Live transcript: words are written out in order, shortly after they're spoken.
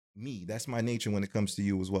me. That's my nature when it comes to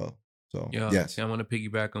you as well. So yes. See, I want to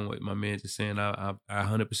piggyback on what my man's just saying. I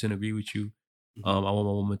 100% agree with you. I want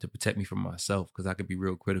my woman to protect me from myself because I could be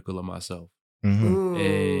real critical of myself. Mm-hmm.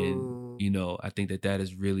 And, you know, I think that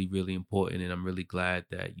is really, really important. And I'm really glad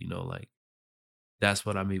that, you know, like, that's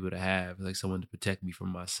what I'm able to have, like someone to protect me from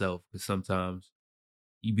myself. Because sometimes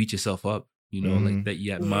you beat yourself up, you know, like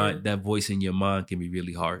that voice in your mind can be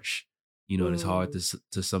really harsh, you know, and it's hard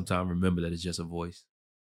to sometimes remember that it's just a voice,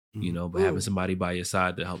 you know, but having somebody by your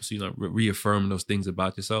side that helps, you know, reaffirm those things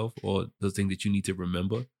about yourself or those things that you need to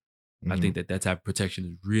remember. I think that type of protection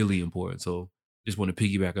is really important. So just want to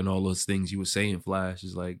piggyback on all those things you were saying, Flash,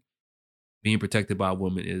 is like being protected by a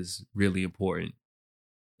woman is really important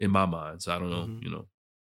in my mind. So I don't know, you know.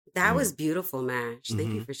 That was beautiful, Mash.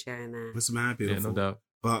 Thank you for sharing that. It's mad beautiful. Yeah, no doubt.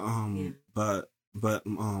 But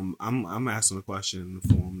I'm asking a question in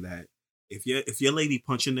the form that if your lady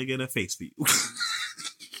punch a nigga in the face for you.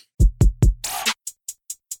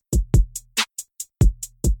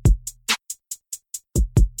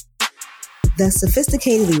 The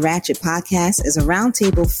Sophisticatedly Ratchet podcast is a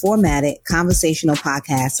roundtable formatted conversational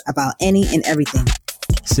podcast about any and everything.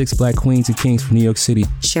 6 Black queens and kings from New York City,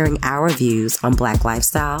 sharing our views on Black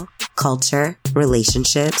lifestyle, culture,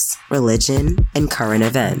 relationships, religion, and current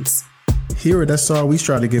events. Here at SR, we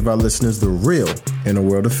try to give our listeners the real in a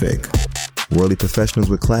world of fake. Worldly professionals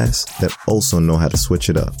with class that also know how to switch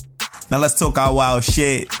it up. Now let's talk our wild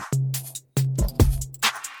shit.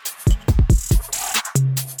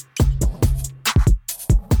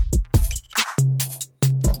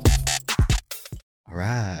 All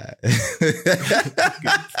right.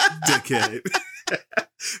 Dickhead.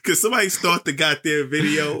 Could somebody start the goddamn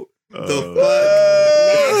video? The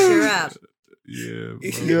Mash, you're up.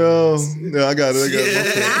 Yo, no, I got it.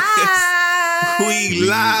 We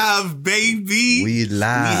live, baby. We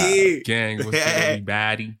live. Yeah. Gang, what's up,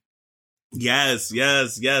 everybody? Yes.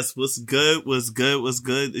 What's good?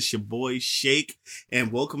 It's your boy Shake,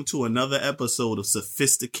 and welcome to another episode of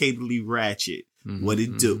Sophisticatedly Ratchet. What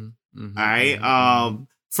it do? All right.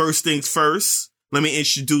 First things first. Let me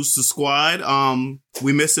introduce the squad.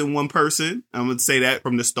 We missing one person. I'm gonna say that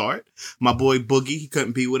from the start. My boy Boogie, he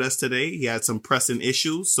couldn't be with us today. He had some pressing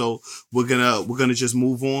issues, so we're gonna just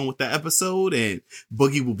move on with the episode, and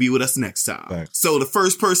Boogie will be with us next time. Thanks. So the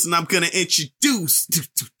first person I'm gonna introduce,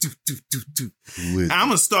 I'm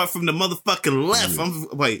gonna start from the motherfucking left.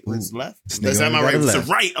 What's left? That's not my right. It's the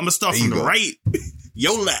right. I'm gonna start from the right.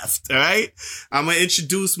 Your left, all right? I'm gonna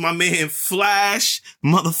introduce my man Flash,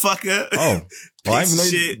 motherfucker. Oh, I even know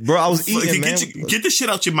you, bro. I was eating, man. Get the shit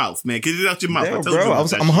out your mouth, man. Get it out your mouth. Yeah, bro,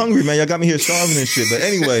 I'm hungry, man. Y'all got me here starving and shit. But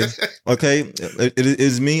anyway, okay, it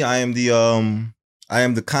is me. I am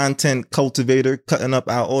the content cultivator, cutting up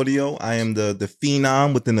our audio. I am the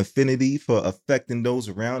phenom with an affinity for affecting those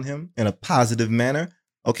around him in a positive manner.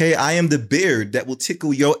 Okay, I am the beard that will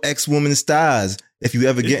tickle your ex-woman's thighs if you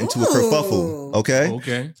ever get into a kerfuffle.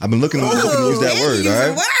 Okay. I've been looking to use that word.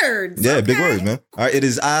 All right. Words. Yeah, big words, man. All right. It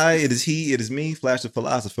is I. It is he. It is me. Flash the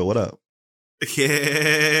philosopher. What up?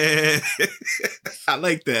 Yeah, I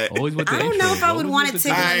like that. I don't know if I would want it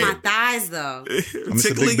tickling my thighs though.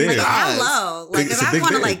 Tickling your thighs. How low? Like if I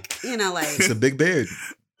want to, like it's a big beard.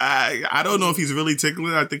 I don't know if he's really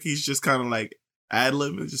tickling. I think he's just kind of like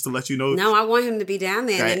ad-libbing just to let you know. No, I want him to be down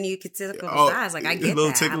there, and then you could tickle his eyes. Like I get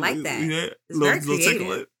that. Tickle, I like that. Yeah, it's very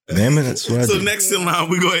creative. Damn it, that's what I So do. next in line,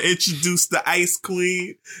 we're going to introduce the Ice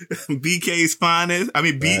Queen, BK's finest. I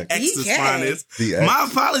mean, BX's finest. BX. My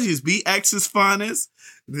apologies, BX's finest.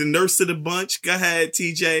 The nurse of the bunch. Go ahead,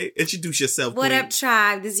 TJ. Introduce yourself, What Queen. up,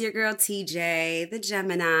 tribe? This is your girl, TJ, the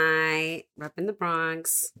Gemini, repping the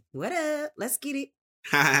Bronx. What up? Let's get it.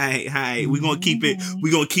 Hi. We're gonna keep it.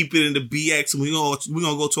 We're gonna keep it in the BX. We're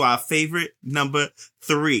gonna go to our favorite number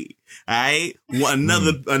 3. All right.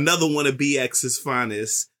 Another one of BX's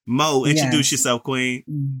finest. Mo, introduce yourself, Queen.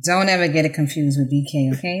 Don't ever get it confused with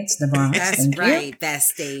BK, okay? It's the Bronx. That's right,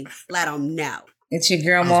 bestie. Let them know. It's your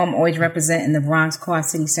girl, Mom, always representing the Bronx, Quad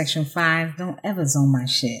City, Section 5. Don't ever zone my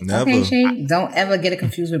shit. Never. Okay, Shane? Don't ever get it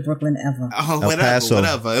confused with Brooklyn, ever. Oh, whatever.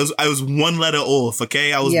 I was one letter off,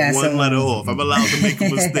 okay? I was one letter off. I'm allowed to make a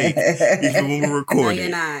mistake even when we're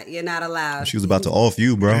recording. No, you're not allowed. She was about to off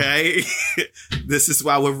you, bro. Okay? This is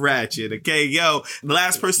why we're ratchet, okay? Yo, the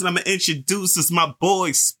last person I'm going to introduce is my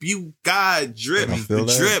boy, Spew God Drip.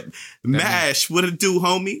 Drip. Mash, what it do,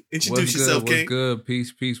 homie? Introduce yourself, King. What's good?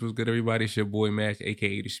 Peace. What's good, everybody? It's your boy, Mash,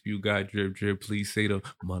 aka the Spew God Drip. Please say the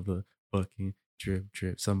motherfucking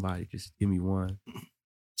drip. Somebody just give me one.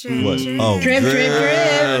 Drip. Drip.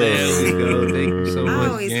 There we go. Thank you so much. I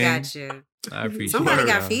always got you. I appreciate it. Somebody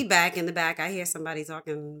got feedback in the back. I hear somebody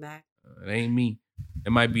talking in the back. It ain't me.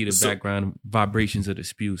 It might be the background vibrations of the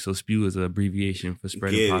spew. So spew is an abbreviation for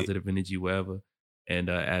spreading positive energy wherever. And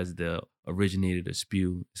as the originator of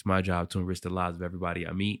spew, it's my job to enrich the lives of everybody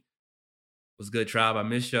I meet. What's good, tribe? I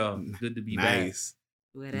miss y'all. Good to be back.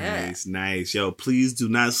 What up? Nice. Yo, please do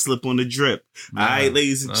not slip on the drip. All right,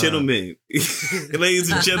 ladies and gentlemen.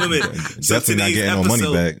 Ladies and gentlemen. So definitely not getting no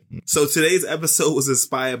money back. So today's episode was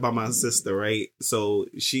inspired by my sister, right? So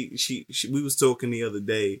she we was talking the other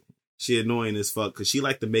day. She annoying as fuck because she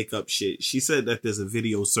like to make up shit. She said that there's a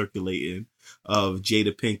video circulating of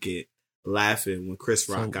Jada Pinkett laughing when Chris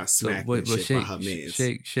Rock got smacked and shit by her man.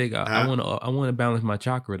 Shake. I want to balance my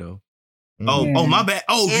chakra though. Oh, my bad.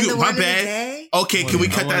 Oh, my bad. Okay, can we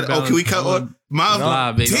cut that? Oh, can we cut my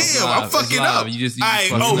live, baby. Damn, I'm fucking up. You just wait.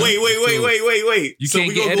 You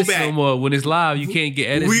can't get edits no more. When it's live, you can't get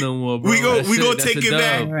edits no more, bro. We gonna take it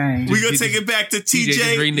back. We gonna take it back to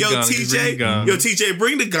TJ. Yo, TJ,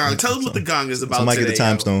 bring the gong. Tell us what the gong is about. Somebody get the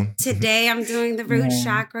time stone. Today I'm doing the root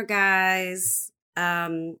chakra, guys.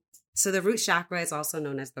 So the root chakra is also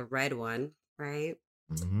known as the red one, right?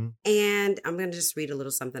 Mm-hmm. And I'm going to just read a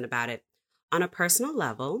little something about it. On a personal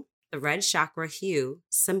level, the red chakra hue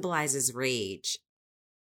symbolizes rage.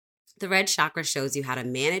 The red chakra shows you how to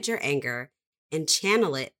manage your anger and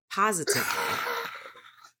channel it positively.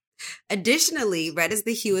 Additionally, red is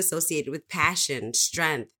the hue associated with passion,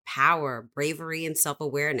 strength, power, bravery, and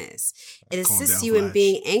self-awareness. It assists you in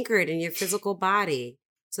being anchored in your physical body.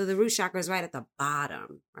 So the root chakra is right at the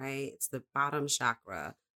bottom, right? It's the bottom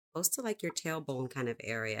chakra, close to like your tailbone kind of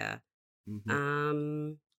area.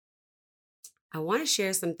 Mm-hmm. I want to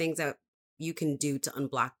share some things that you can do to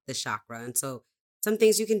unblock the chakra. And so some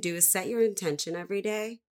things you can do is set your intention every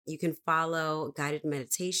day. You can follow guided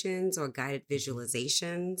meditations or guided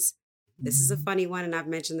visualizations. This is a funny one, and I've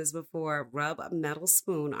mentioned this before. Rub a metal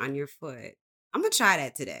spoon on your foot. I'm going to try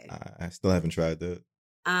that today. I still haven't tried that.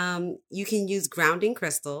 You can use grounding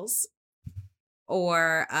crystals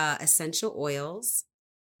or essential oils.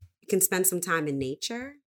 You can spend some time in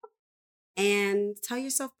nature and tell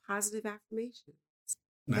yourself positive affirmations.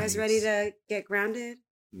 You guys ready to get grounded?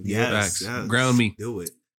 Yes. Ground me. Do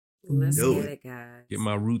it. Let's get it, guys. Get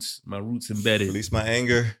my roots embedded. Release my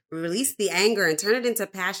anger. Release the anger and turn it into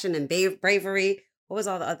passion and bravery. What was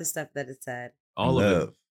all the other stuff that it said? All of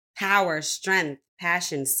it. Power, strength,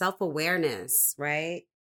 passion, self-awareness, right?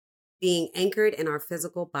 Being anchored in our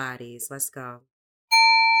physical bodies. Let's go.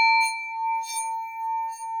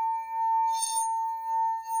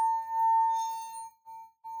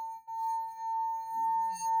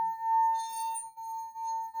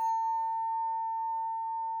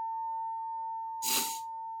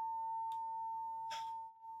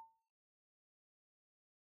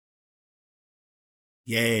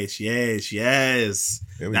 Yes.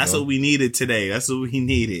 That's what we needed today. That's what we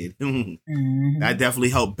needed. That definitely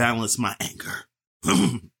helped balance my anger.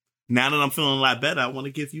 Now that I'm feeling a lot better, I want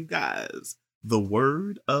to give you guys the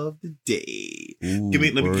word of the day. Ooh, hit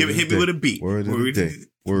me with a beat. Word of the day.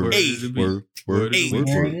 Word of the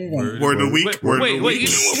week. Wait. You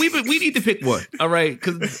know what? We need to pick one. All right,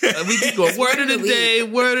 because we can go word of the day,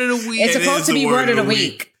 word of the week. It's supposed to be word of the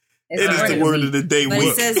week. It is the word of the day. But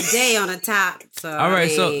it says day on the top. So all right,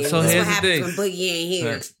 so here's the thing. When Boogie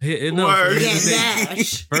ain't here. Word.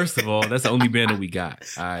 First of all, that's the only banner we got.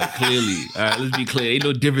 All right, clearly. All right, let's be clear. Ain't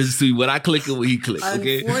no difference between what I click and what he clicks.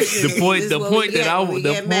 Okay. The point that I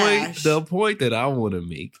want to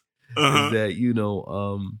make is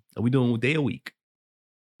that are we doing a day or week?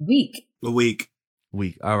 A week.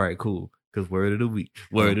 All right, cool. Because word of the week.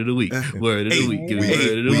 Word of the week. Word of the week. Give me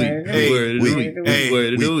word of the week.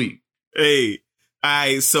 Word of the week. Hey. All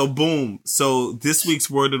right. So boom. So this week's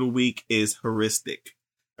word of the week is heuristic.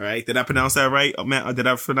 All right. Did I pronounce that right? Man, did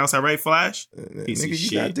I pronounce that right, Flash?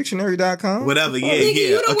 Nigga, you got dictionary.com? Whatever. Yeah.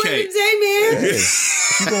 You the word today, man.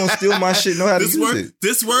 You gonna steal my shit? Know how to use it.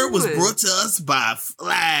 This word was brought to us by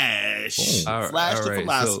Flash. Flash the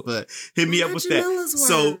philosopher. Hit me up with that.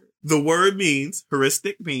 So the word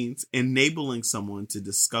heuristic means enabling someone to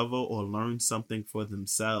discover or learn something for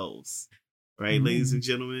themselves. Right, ladies and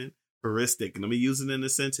gentlemen? Heuristic. And let me use it in a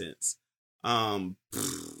sentence. So,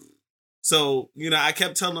 I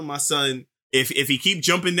kept telling my son, if he keep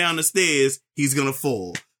jumping down the stairs, he's going to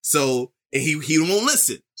fall. So, and he won't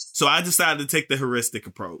listen. So I decided to take the heuristic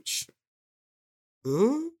approach.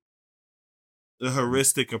 The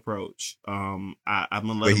heuristic approch. I'm going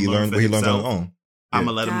to let him learn for himself. On his own. I'm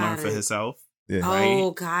going to let him learn for himself. Yeah. Oh,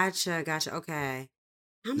 gotcha. Okay.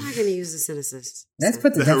 How am I going to use this in a sentence? Let's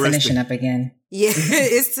put the definition up again. Yeah,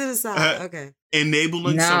 it's to the side. Okay.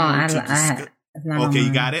 Enabling someone to discover. Okay,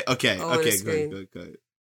 you got it? Okay. Oh, okay, good.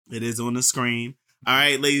 It is on the screen. All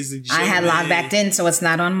right, ladies and gentlemen. I had logged back in, so it's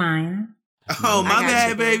not on mine. Oh, my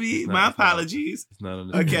bad, baby. My apologies. It's not on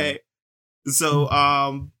the okay. So,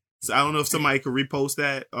 so I don't know if somebody could repost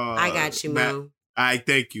that. I got you, Mo. I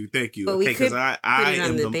thank you. But we could put it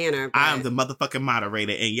on the banner. But... I am the motherfucking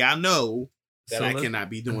moderator, and y'all know that I cannot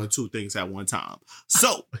be doing two things at one time.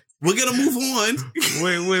 So we're gonna move on.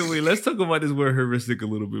 Wait. Let's talk about this word heuristic a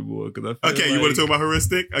little bit more, because I feel you want to talk about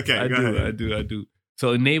heuristic? Okay, I do.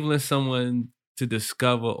 So enabling someone to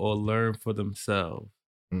discover or learn for themselves.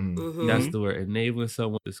 Mm-hmm. That's the word. Enabling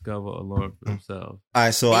someone to discover or learn for themselves. All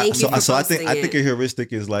right, so I think a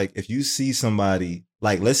heuristic is like if you see somebody,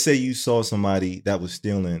 like let's say you saw somebody that was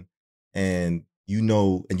stealing, and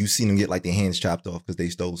you seen them get like their hands chopped off because they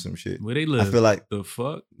stole some shit. Where they live? I feel like the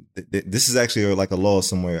fuck. This is actually like a law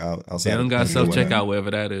somewhere outside. They don't got self checkout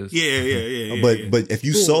wherever that is. Yeah. But if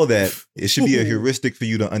you saw that, it should be a heuristic for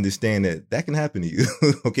you to understand that can happen to you.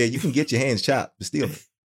 Okay, you can get your hands chopped for stealing.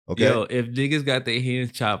 Okay. Yo, if niggas got their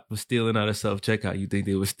hands chopped for stealing out of self checkout, you think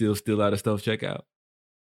they would still steal out of self checkout?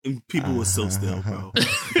 People would still steal, bro.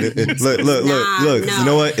 Look. No. You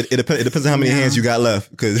know what? It depends on how many hands you got left.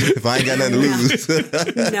 Because if I ain't got nothing to lose, no.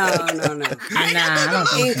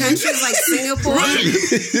 In countries like Singapore,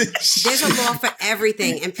 there's a law for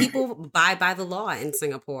everything, and people abide by the law in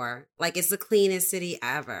Singapore. Like it's the cleanest city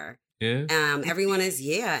ever. Yeah. Everyone is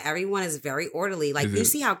very orderly. Like you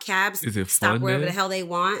see how cabs stop wherever the hell they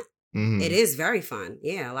want. Mm-hmm. It is very fun.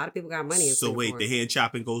 Yeah, a lot of people got money in Singapore. Wait, the hand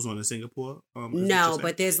chopping goes on in Singapore? No,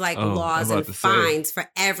 but there's like laws and fines for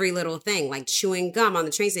every little thing. Like chewing gum on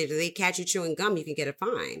the train station. If they catch you chewing gum, you can get a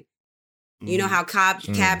fine. You know how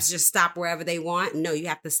cabs just stop wherever they want? No, you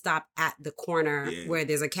have to stop at the corner where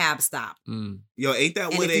there's a cab stop. Yo, ain't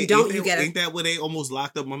that where they almost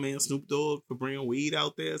locked up my man Snoop Dogg for bringing weed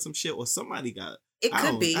out there or some shit? Or somebody got it.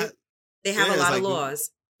 Could be. They have a lot of laws.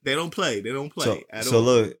 They don't play at all. So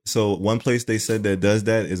look, one place they said that does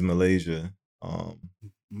that is Malaysia.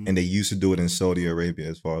 And they used to do it in Saudi Arabia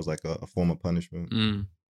as far as like a form of punishment.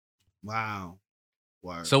 Wow.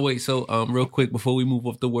 Word. So real quick before we move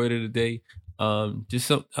off the word of the day, just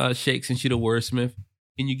some Shake, since you're the wordsmith,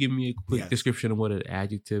 can you give me a quick description of what an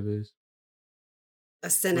adjective is? A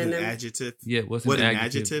synonym. What an adjective? Yeah, what an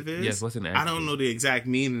adjective is? Yes, what's an adjective? I don't know the exact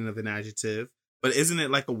meaning of an adjective, but isn't it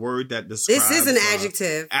like a word that describes... This is an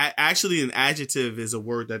adjective. Actually, an adjective is a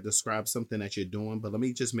word that describes something that you're doing, but let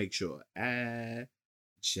me just make sure.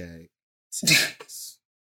 Adjective.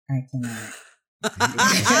 I cannot.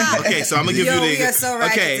 Okay, so I'm gonna give you the. We are so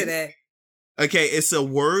ratchet today. Okay, it's a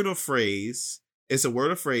word or phrase. It's a word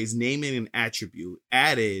or phrase naming an attribute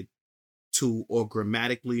added to or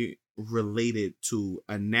grammatically related to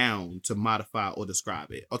a noun to modify or describe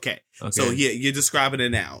it. Okay. So you're describing a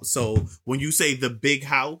noun. So when you say the big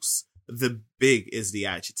house, the big is the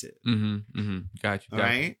adjective. Got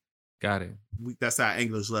you. Got it. That's our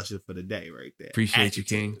English lesson for the day right there. Appreciate you,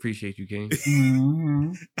 King.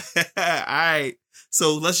 All right.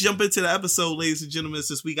 So let's jump into the episode, ladies and gentlemen,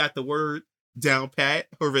 since we got the word down pat,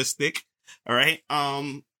 heuristic. All right.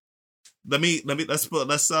 Let's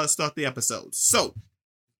start the episode. So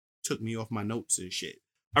took me off my notes and shit.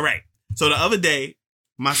 All right. So the other day,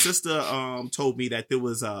 my sister told me that there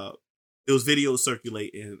was videos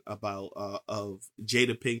circulating about of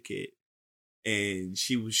Jada Pinkett. And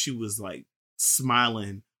she was like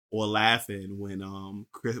smiling or laughing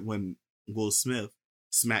when Will Smith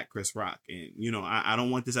smacked Chris Rock. And I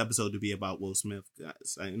don't want this episode to be about Will Smith,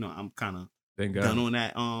 guys. I'm kind of done on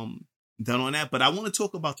that. But I want to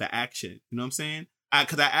talk about the action. You know what I'm saying?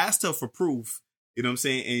 Because I asked her for proof. You know what I'm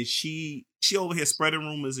saying? And she over here spreading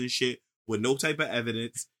rumors and shit with no type of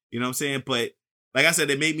evidence. You know what I'm saying? But like I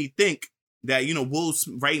said, it made me think that Will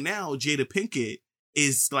right now, Jada Pinkett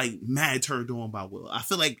is like mad turned on by Will. I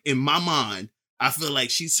feel like in my mind,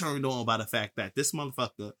 she's turned on by the fact that this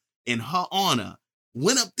motherfucker, in her honor,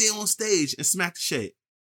 went up there on stage and smacked the shit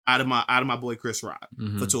out of my boy Chris Rock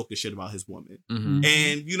for talking shit about his woman.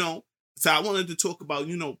 And so I wanted to talk about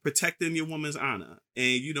protecting your woman's honor.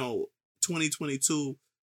 And 2022.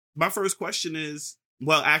 My first question is,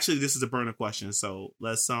 well, actually, this is a burner question. So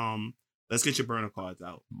let's get your burner cards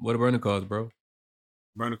out. What are burner cards, bro?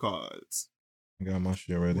 Burner cards. I got my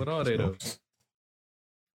shit ready. What are they though?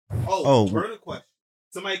 Burner question.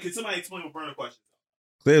 Can somebody explain what burner questions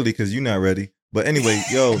are? Clearly, because you're not ready. But anyway,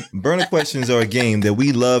 burner questions are a game that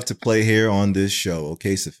we love to play here on this show.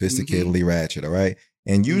 Okay, sophisticatedly ratchet. All right.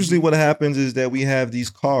 And usually what happens is that we have these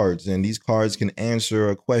cards, and these cards can answer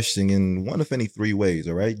a question in one of any three ways.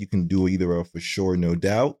 All right. You can do either a for sure, no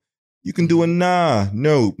doubt. You can do a nah,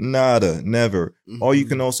 nope, nada, never. Or you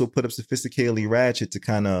can also put up sophisticatedly ratchet to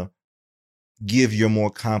kind of give your more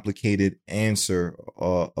complicated answer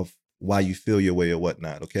of why you feel your way or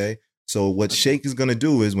whatnot. Okay. So what Shake is going to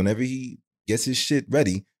do is whenever he gets his shit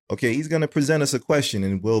ready, okay, he's going to present us a question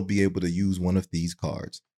and we'll be able to use one of these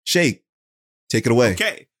cards. Shake, take it away.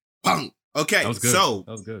 Okay. Punk. Okay. That was good. So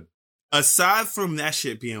that was good. Aside from that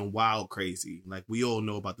shit being wild crazy, like we all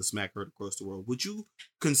know about the smack heard across the world, would you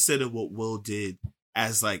consider what Will did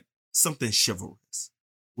as like something chivalrous?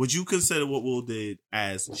 Would you consider what Will did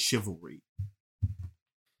as chivalry?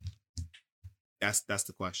 That's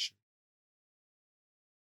the question.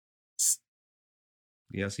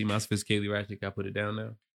 Yeah, see my sophisticatedly ratchet. I put it down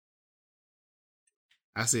now.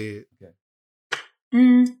 I said.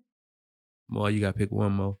 Okay. Mo, you gotta pick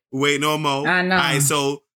one, Mo. Wait, no, Mo. I know. All right,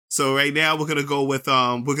 so right now we're gonna go with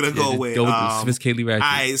go with the sophisticatedly ratchet.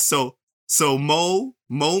 All right, so Mo,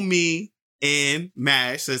 me, and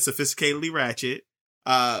Mash said sophisticatedly ratchet.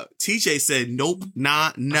 TJ said nope,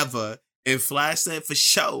 nah, never, and Flash said for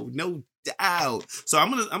sure, no doubt. So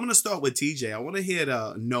I'm gonna start with TJ. I want to hear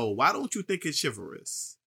the no. Why don't you think it's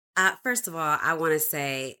chivalrous? First of all, I want to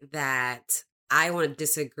say that I want to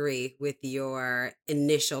disagree with your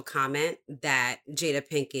initial comment that Jada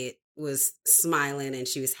Pinkett was smiling and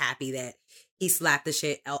she was happy that he slapped the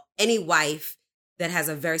shit out. Any wife that has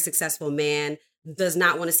a very successful man does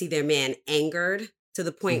not want to see their man angered to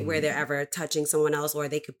the point where they're ever touching someone else, or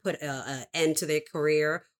they could put an end to their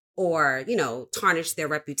career, or, tarnish their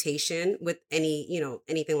reputation with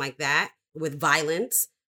anything like that, with violence.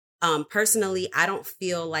 Personally, I don't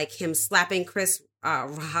feel like him slapping Chris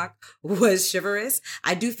Rock was chivalrous.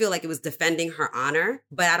 I do feel like it was defending her honor,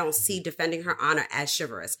 but I don't see defending her honor as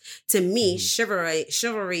chivalrous. To me,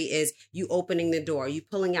 chivalry is you opening the door, you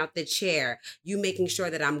pulling out the chair, you making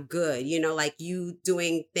sure that I'm good, like you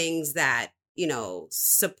doing things that,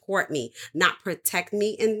 support me, not protect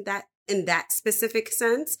me in that specific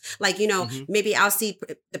sense. Like, maybe I'll see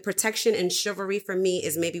the protection and chivalry for me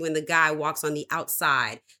is maybe when the guy walks on the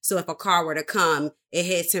outside. So if a car were to come, it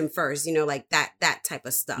hits him first, like that type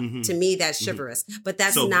of stuff. To me, that's chivalrous, but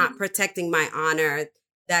that's not protecting my honor.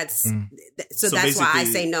 That's why I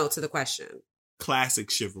say no to the question.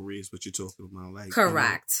 Classic chivalry is what you're talking about. Like,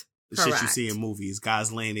 correct. The shit you see in movies,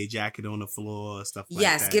 guys laying their jacket on the floor, stuff like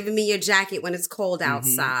that. Yes, giving me your jacket when it's cold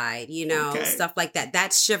outside, stuff like that.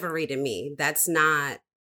 That's chivalry to me. That's not,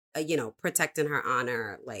 protecting her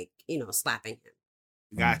honor, like, slapping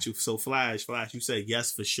him. Got you. So Flash, you say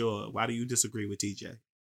yes for sure. Why do you disagree with TJ?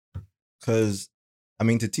 Because, to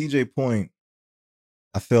TJ point,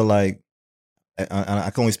 I feel like I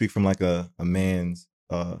can only speak from like a man's,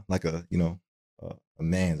 a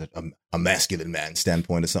masculine man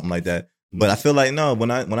standpoint or something like that. But I feel like no, when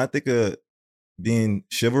I think of being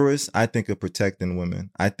chivalrous, I think of protecting women.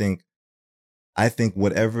 I think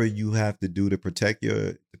whatever you have to do to protect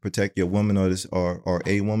your woman or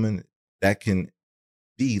a woman, that can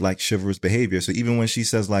be like chivalrous behavior. So even when she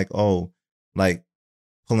says like, oh, like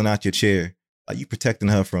pulling out your chair, you protecting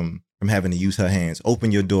her from having to use her hands.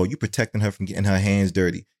 Open your door, you protecting her from getting her hands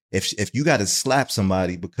dirty. If you got to slap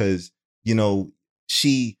somebody because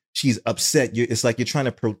she's upset, it's like you're trying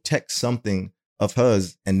to protect something of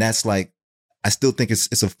hers, and that's like, I still think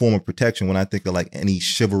it's a form of protection when I think of like any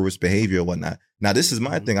chivalrous behavior or whatnot. Now, this is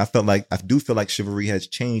my thing. I do feel like chivalry has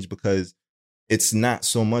changed because it's not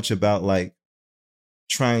so much about like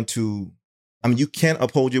trying to, you can't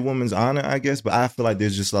uphold your woman's honor, I guess, but I feel like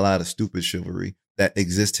there's just a lot of stupid chivalry that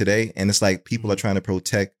exists today. And it's like people are trying to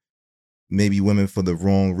protect maybe women for the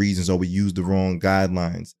wrong reasons, or we use the wrong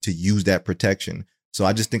guidelines to use that protection. So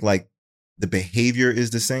I just think like the behavior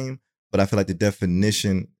is the same, but I feel like the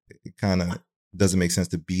definition, it kind of doesn't make sense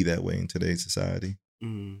to be that way in today's society.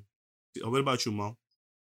 What about you, Mo?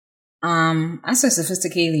 I said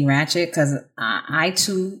sophisticatedly ratchet because I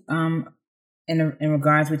too, in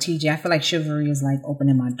regards with TJ, I feel like chivalry is like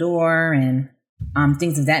opening my door and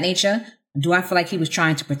things of that nature. Do I feel like he was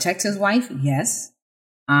trying to protect his wife? Yes.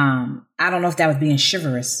 I don't know if that was being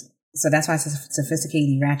chivalrous. So that's why it's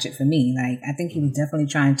sophisticatedly ratchet for me. Like, I think he was definitely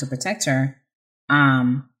trying to protect her.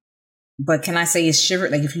 But can I say it's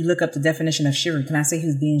chivalrous? Like, if you look up the definition of chivalry, can I say he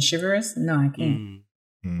was being chivalrous? No, I can't.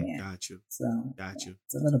 Yeah. Got you. So, got you.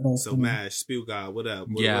 It's a little both. So, Mash, Spiel God, what up?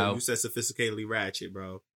 You said sophisticatedly ratchet,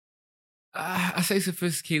 bro. I say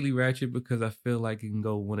sophisticatedly ratchet because I feel like it can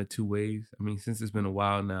go one of two ways. Since it's been a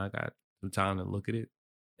while now, I got some time to look at it.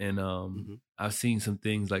 And I've seen some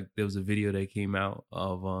things, like there was a video that came out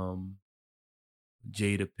of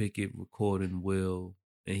Jada Pinkett recording Will,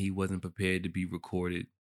 and he wasn't prepared to be recorded,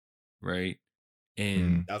 right?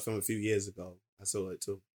 And that was from a few years ago. I saw it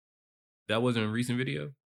too. That wasn't a recent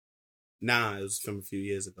video? Nah, it was from a few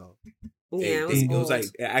years ago. Yeah, it was like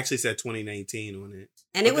it actually said 2019 on it,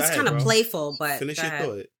 and it was kind of playful. But finish your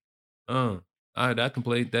thought. All right, I can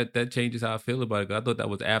play that changes how I feel about it. I thought that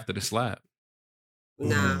was after the slap.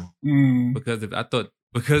 Nah, because I thought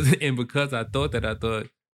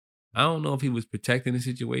I don't know if he was protecting the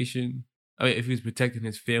situation. I mean, if he was protecting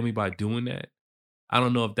his family by doing that. I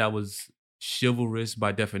don't know if that was chivalrous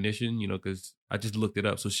by definition, because I just looked it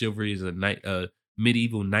up. So chivalry is a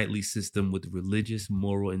medieval knightly system with religious,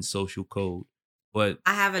 moral, and social code. But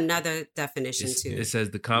I have another definition too. It says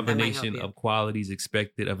the combination of qualities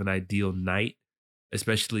expected of an ideal knight,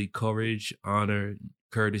 especially courage, honor,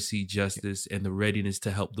 courtesy, justice, and the readiness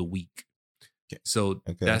to help the weak. So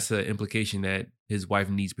that's an implication that his wife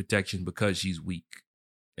needs protection because she's weak.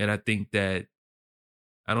 And I think that,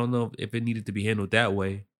 I don't know if it needed to be handled that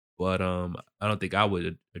way, but I don't think I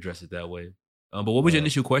would address it that way. But what was your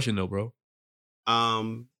initial question though, bro?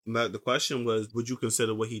 The question was, would you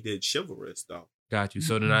consider what he did chivalrous though? Got you.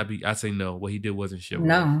 So then I say no. What he did wasn't chivalrous.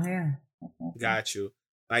 No, yeah. Got you.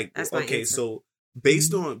 Like, okay, so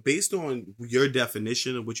based on your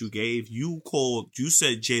definition of what you gave, you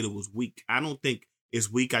said Jada was weak. I don't think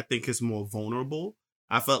it's weak. I think it's more vulnerable.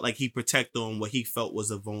 I felt like he protected on what he felt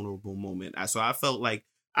was a vulnerable moment. So I feel like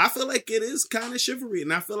it is kind of chivalry,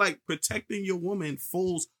 and I feel like protecting your woman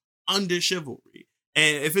falls under chivalry.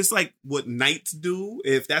 And if it's like what knights do,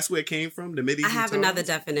 if that's where it came from, the medieval I have times, another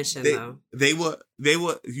definition though. They were.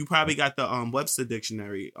 You probably got the Webster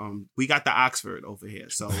dictionary. We got the Oxford over here,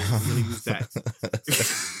 so we're gonna use that.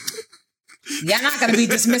 Y'all not gonna be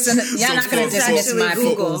dismissing. Y'all not gonna dismiss my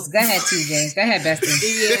Googles. Go ahead, TJ. Go ahead,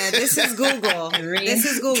 Bestie. Yeah, this is Google. This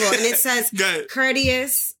is Google, and it says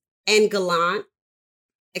courteous and gallant,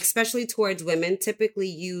 especially towards women, typically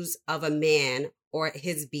use of a man or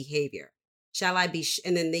his behavior. Shall I be,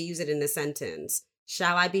 and then they use it in a sentence.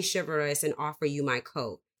 Shall I be chivalrous and offer you my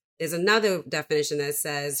coat? There's another definition that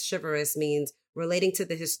says chivalrous means relating to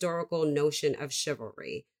the historical notion of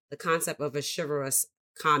chivalry, the concept of a chivalrous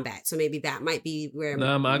combat. So maybe that might be where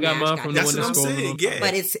I got mine from the one that's scrolling. Yeah.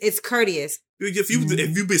 But it's courteous. If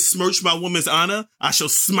you besmirch my woman's honor, I shall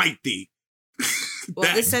smite thee.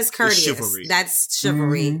 Well, it says courteous. Chivalry. That's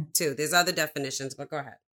chivalry too. There's other definitions, but go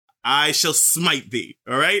ahead. I shall smite thee.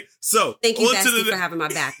 All right. So thank you, Bestie, for having my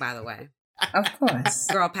back. By the way, of course,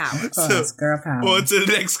 girl power. Of course, girl power. On to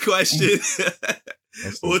the next question.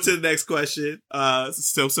 On to the next question.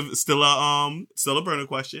 Still a burner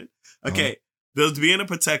question. Okay. Does being a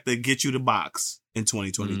protector get you the box in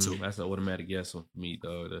 2022? That's an automatic yes for me,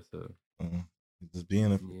 though. That's just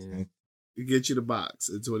being a protector. It get you the box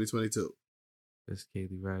in 2022. That's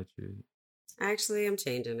Kaylee Ratchet. Actually, I'm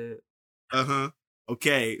changing it.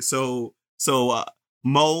 Okay, so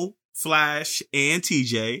Mo, Flash, and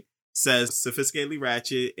TJ says sophisticatedly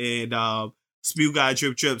ratchet, and Spew Guy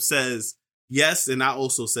Drip Drip says yes, and I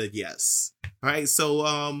also said yes. All right, so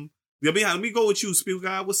let me go with you, Spew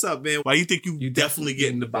Guy. What's up, man? Why do you think you definitely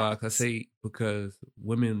get in the box? I say because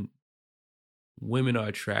women are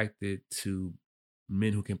attracted to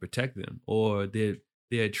men who can protect them, or they're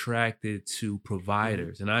attracted to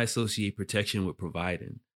providers, and I associate protection with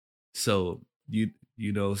providing. So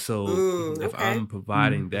if I'm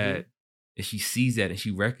providing that, and she sees that and she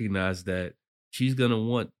recognizes that, she's gonna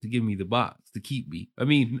want to give me the box to keep me. I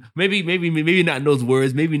mean, maybe not in those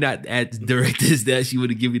words, maybe not as direct as that. She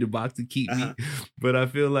would give me the box to keep me, but I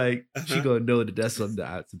feel like she gonna know that that's something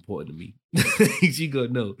that's important to me. She gonna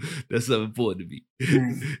know that's something important to me.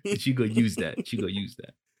 And she gonna use that.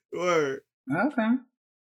 Word. Okay.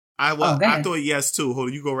 I thought yes too. Hold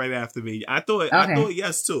on, you go right after me. I thought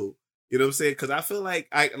yes too. You know what I'm saying? Because I feel like,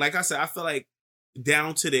 I feel like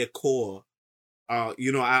down to their core,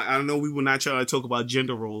 I know we were not trying to talk about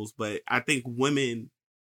gender roles, but I think women,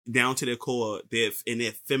 down to their core, in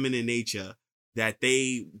their feminine nature, that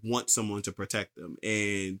they want someone to protect them.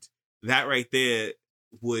 And that right there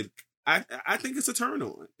I think it's a turn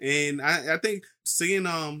on. And I think seeing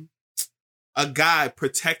a guy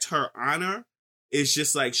protect her honor is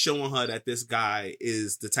just like showing her that this guy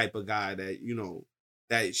is the type of guy that,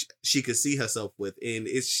 that she could see herself with. And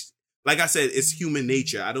it's, like I said, it's human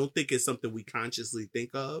nature. I don't think it's something we consciously think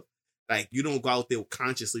of. Like, you don't go out there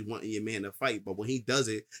consciously wanting your man to fight, but when he does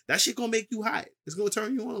it, that shit gonna make you hot. It's gonna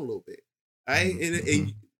turn you on a little bit. Right?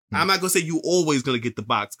 And I'm not gonna say you always gonna get the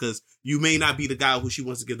box, because you may not be the guy who she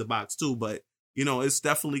wants to give the box to, but it's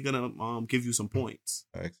definitely gonna give you some points.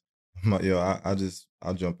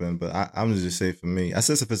 I'll jump in, but I'm gonna just say for me, I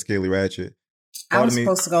said sophisticatedly ratchet. I was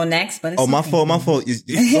supposed to go next, but it's my fault. Go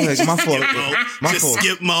ahead, my fault. My fault.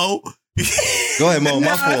 Skip Mo. Go ahead, Mo.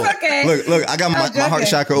 My fault. Okay. Look, I got my heart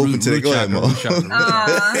chakra open today. Go ahead, Mo.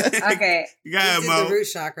 Okay. Go ahead, Mo. The root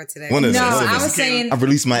chakra today. I was saying. I've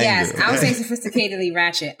released my anger. Yes, I was saying sophisticatedly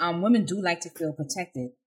ratchet. Women do like to feel protected.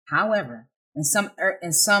 However, in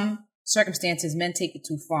some circumstances, men take it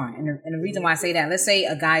too far. And the reason why I say that, let's say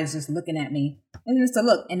a guy is just looking at me, and just to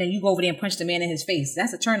look, and then you go over there and punch the man in his face.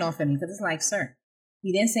 That's a turn off for me, because it's like, sir,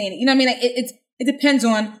 he didn't say anything. You know what I mean? Like, it depends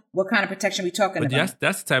on what kind of protection we're talking about.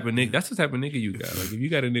 That's the type of nigga. That's the type of nigga you got. Like, if you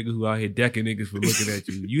got a nigga who out here decking niggas for looking at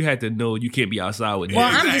you, you had to know you can't be outside with. Well,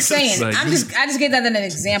 I'm just saying. Like, I just gave that as an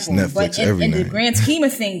example. But in the grand scheme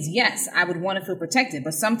of things, yes, I would want to feel protected.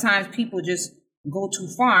 But sometimes people just go too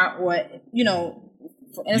far, or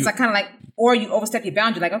and it's like kind of like, or you overstep your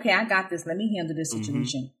boundary. Like, okay, I got this. Let me handle this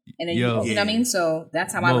situation. And then you know what I mean. So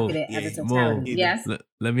that's how I look at it as a totality. Yes.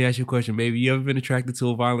 Let me ask you a question, baby. You ever been attracted to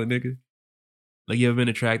a violent nigga? Like, you ever been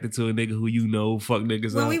attracted to a nigga who fuck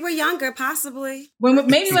niggas when up? we were younger, possibly.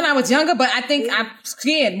 Maybe when I was younger, but I think I'm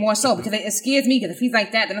scared more so because it scares me, because if he's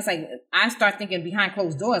like that, then it's like I start thinking behind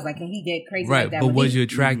closed doors, like, can he get crazy like that? Right, but was you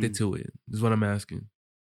attracted to it? Is what I'm asking.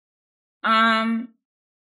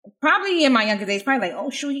 Probably in my younger days, probably like, oh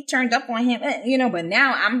shoot, he turned up on him, but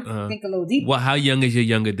now I'm thinking a little deeper. Well, how young is your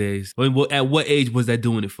younger days? At what age was that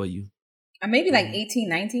doing it for you? Maybe like 18,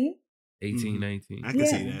 19. 18, 19. I can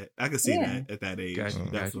see that. I can see that at that age. Got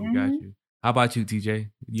you. How about you,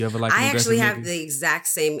 TJ? You ever like? I actually have the exact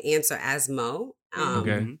same answer as Mo.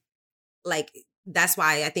 Okay. Like, that's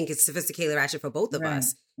why I think it's sophisticated ratchet for both of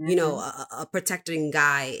us. Mm-hmm. A protecting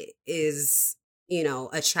guy is,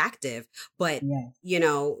 attractive, but you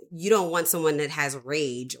don't want someone that has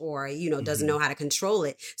rage or, doesn't know how to control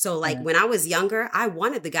it. So like when I was younger, I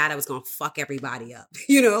wanted the guy that was going to fuck everybody up,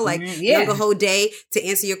 younger whole day. To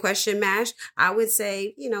answer your question, Mash, I would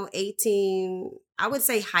say, 18, I would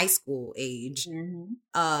say high school age.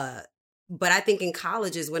 Mm-hmm. But I think in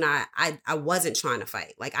college is when I wasn't trying to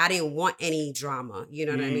fight. Like, I didn't want any drama. You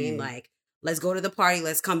know what I mean? Like, let's go to the party.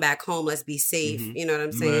 Let's come back home. Let's be safe. You know what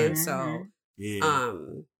I'm saying? So,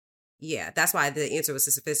 that's why the answer was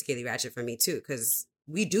a sophisticated ratchet for me too. Because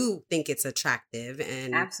we do think it's attractive,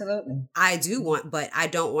 and absolutely, I do want, but I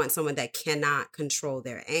don't want someone that cannot control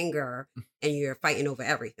their anger, and you're fighting over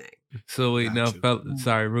everything. So wait, now,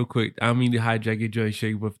 sorry, real quick. I don't mean to hijack your joint,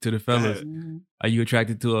 Shake, but to the fellas, are you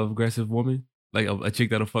attracted to an aggressive woman, like a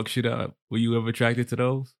chick that'll fuck shit up? Were you ever attracted to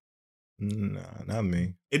those? No, not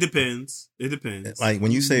me. It depends. Like,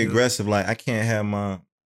 when you say aggressive, like, I can't have my.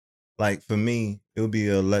 Like, for me, it would be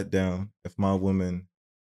a letdown if my woman,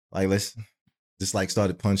 like, let's just like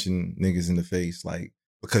started punching niggas in the face, like,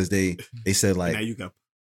 because they said like, now you got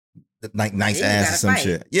like nice ass or some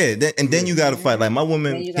shit. Yeah, then you gotta fight. Like, my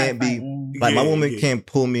woman can't be like, my woman can't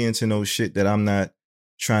pull me into no shit that I'm not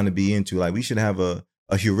trying to be into. Like, we should have a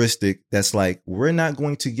heuristic that's like, we're not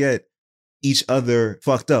going to get each other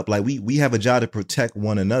fucked up. Like, we have a job to protect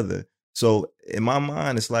one another. So in my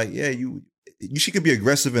mind, it's like, yeah, she could be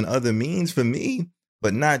aggressive in other means for me,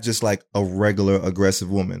 but not just like a regular aggressive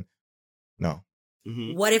woman. No.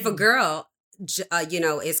 Mm-hmm. What if a girl,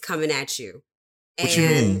 is coming at you? What you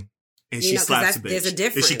mean? And she slaps a bitch. There's a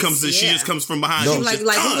difference. And she just comes from behind. No. Who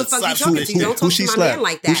the fuck you talking to? You don't talk to my man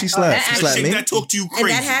like that. Who she slapped? She slapped me? That talk to you crazy. And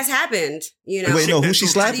that has happened. Wait, no, who she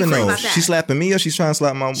slapping though? She slapping me, or she's trying to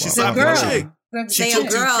slap my? She slapped a girl. She took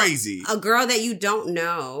you crazy. A girl that you don't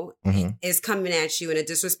know is coming at you in a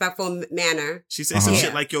disrespectful manner. She said some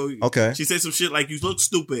shit like, yo. Okay. She said some shit like, you look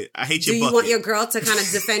stupid. I hate your bucket. Do you want your girl to kind of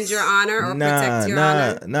defend your honor or protect your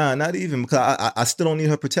honor? Nah, not even, because I still don't need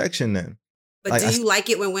her protection then. But like, do you like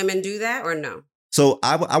it when women do that or no? So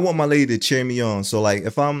I want my lady to cheer me on. So like,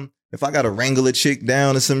 if I gotta wrangle a chick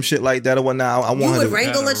down or some shit like that or whatnot, I want her to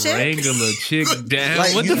wrangle a chick. Wrangle a chick down.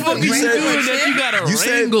 Like, what the fuck you doing that you gotta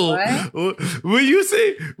wrangle? When you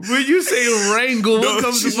say wrangle, what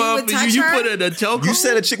comes to mind for you? You put her in a chokehold. You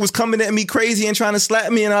said a chick was coming at me crazy and trying to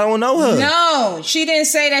slap me, and I don't know her. No, she didn't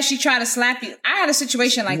say that she tried to slap you. I had a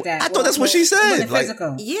situation like that. I thought that's what she said. Like,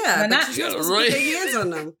 physical. Yeah, but you put your hands on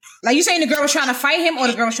them. Like, you saying the girl was trying to fight him, or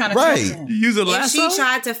the girl was trying to talk to him? Use a lasso. If she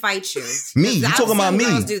tried to fight you, me, you talking about me?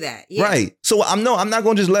 Girls do that, right? So I'm not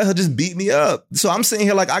gonna just let her just beat me up. So I'm sitting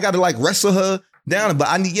here like, I gotta like wrestle her down, but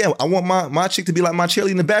I want my chick to be like my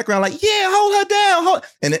cheerleader in the background, like, yeah, hold her down,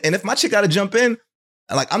 and if my chick gotta jump in,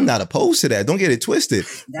 like, I'm not opposed to that. Don't get it twisted.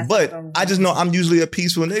 But I just know I'm usually a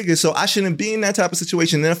peaceful nigga, so I shouldn't be in that type of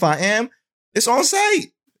situation. And if I am, it's on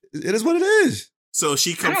site. It is what it is. So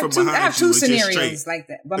she come from behind you. I have two scenarios like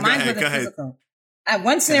that, but mine wasn't physical.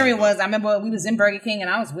 One scenario was, I remember we was in Burger King and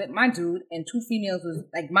I was with my dude, and two females was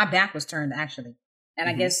like, my back was turned actually. And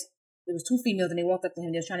I guess it was two females and they walked up to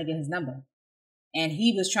him, they was trying to get his number. And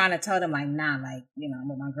he was trying to tell them like, nah, like, I'm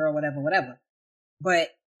with my girl, whatever. But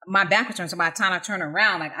my back was turned, so by the time I turned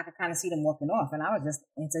around, like I could kind of see them walking off. And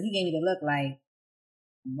so he gave me the look like,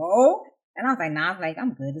 no. And I was like, nah,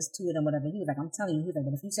 I'm good. There's two of them, whatever. He was like, I'm telling you, he was like,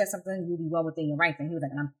 but if you said something, you'll be well within your rights. And he was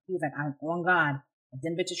like, I'm on God. If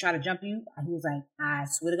them bitches try to jump you, he was like, I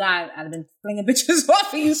swear to God, I'd have been flinging bitches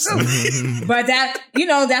off of you too. But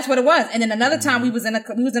that's what it was. And then another time we was in a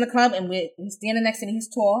club and he's standing next to me, he's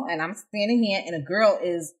tall, and I'm standing here, and a girl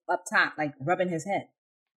is up top, like rubbing his head.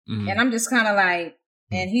 Mm-hmm. And I'm just kind of like,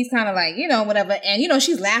 and he's kind of like, whatever. And,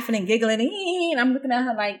 she's laughing and giggling, and I'm looking at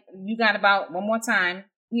her like, you got about one more time,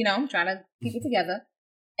 I'm trying to keep it together.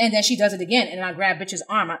 And then she does it again, and I grab bitch's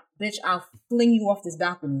arm. Bitch, I'll fling you off this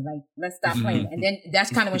balcony. Like, let's stop playing. And then that's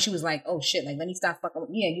kind of when she was like, oh shit, like, let me stop fucking.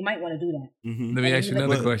 Yeah, you might want to do that. Mm-hmm. Let me ask you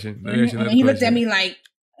another question. And he looked at me like,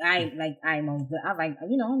 I'm like,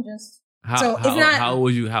 I'm just. How old were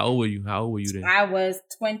you? How old were you then? I was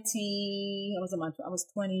 20. I was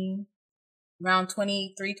 20, around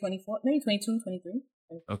 23, 24, maybe 22, 23.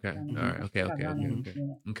 Okay. All right. Okay.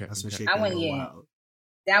 That's when shit I went, wild.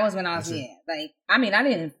 That was when I was, like, I mean, I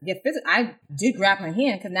didn't get physical. I did grab her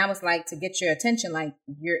hand because that was like to get your attention. Like,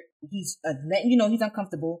 he's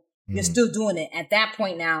uncomfortable. Mm-hmm. You're still doing it. At that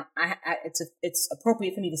point now, it's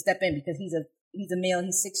appropriate for me to step in because he's a male.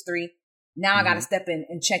 He's 6'3". Now I got to step in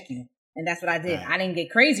and check you. And that's what I did. Right. I didn't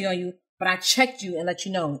get crazy on you, but I checked you and let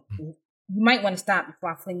you know you might want to stop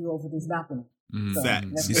before I fling you over this balcony.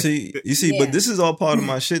 Mm-hmm. So, you see, but this is all part of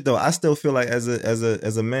my shit though. I still feel like as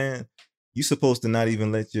a man, you supposed to not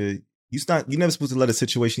even let you're never supposed to let a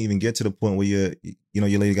situation even get to the point where your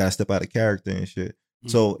lady got to step out of character and shit. Mm-hmm.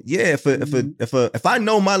 So yeah, if I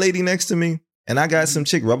know my lady next to me and I got some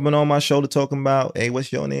chick rubbing on my shoulder talking about, hey, what's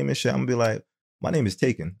your name and shit, I'm gonna be like, my name is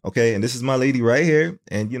Taken, okay, and this is my lady right here,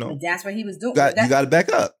 and but that's what he was doing. You got to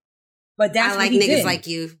back up. But that's what he did. I like niggas like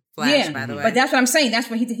you. Flash, by the way. But that's what I'm saying. That's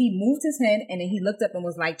when he moved his head and then he looked up and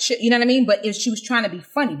was like, you know what I mean? But she was trying to be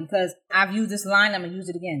funny because I've used this line, I'm gonna use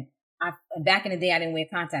it again. Back in the day, I didn't wear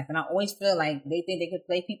contacts, and I always feel like they think they could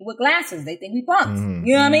play people with glasses. They think we punks. Mm-hmm.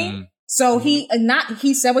 You know what I mean? So he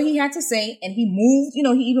said what he had to say, and he moved.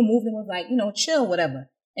 He even moved and was like, chill, whatever.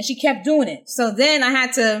 And she kept doing it. So then I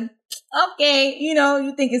had to, okay, you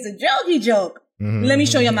think it's a jokey joke. Mm-hmm. Let me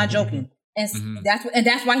show you I'm not joking. And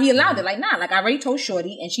that's why he allowed it. Like, nah, like I already told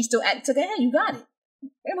Shorty, and she still took her head. You got it.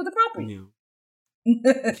 It was appropriate.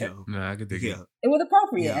 No, I could dig it. It was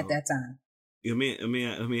appropriate at that time. Let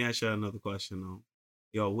me ask you another question though.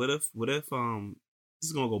 Yo, what if this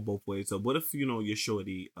is gonna go both ways. So what if your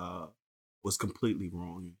shorty was completely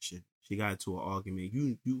wrong and shit? She got into an argument.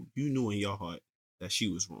 You knew in your heart that she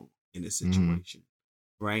was wrong in this situation,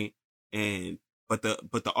 right? And but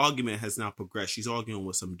the argument has now progressed. She's arguing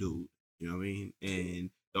with some dude. You know what I mean? And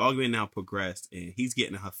the argument now progressed, and he's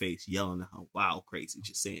getting in her face, yelling at her, "Wow, crazy!"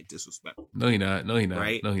 Just saying disrespectful. No, he not.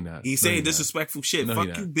 Right? No, he not. He's saying disrespectful shit. No,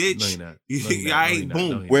 fuck you, bitch. No, he not. All right,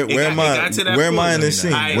 boom. Where am I in this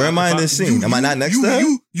scene? Where am I in this scene? Am I not next to her?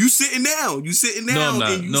 You sitting down. You sitting down,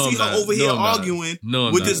 and you see her over here arguing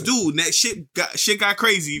with this dude. And that shit got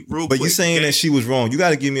crazy real quick. But you saying that she was wrong. You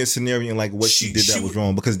got to give me a scenario like what she did that was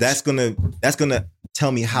wrong, because that's gonna tell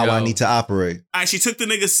me how I need to operate. All right, she took the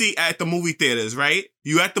nigga's seat at the movie theaters, right?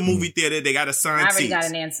 You at the movie theater, they got assigned seats. I already got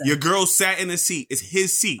an answer. Your girl sat in the seat. It's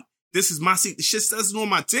his seat. This is my seat. The shit says on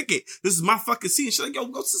my ticket. This is my fucking seat. And she's like, yo,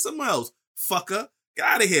 go sit somewhere else. Fucker. Get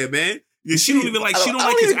out of here, man. She don't even like, she don't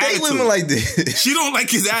like his attitude. Women like this. She don't like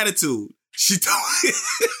his attitude. She don't.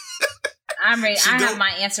 I'm ready. I have my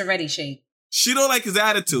answer ready, Shake. She don't like his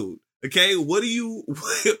attitude. Okay? What are you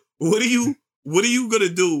gonna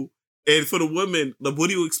do? And for the women, like, what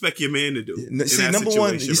do you expect your man to do? See, number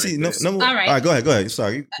one, all right, go ahead.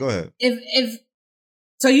 Sorry, go ahead.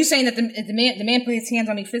 So you saying that the man put his hands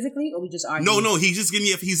on me physically, or we just arguing? No, he's just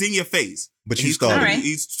he's in your face. But you started. Right.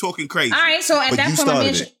 He's talking crazy. All right, so at that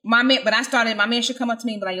point, my man should come up to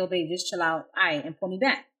me and be like, yo, babe, just chill out. All right, and pull me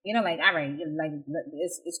back. Like, all right, like,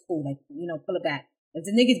 it's cool. Like, pull it back. If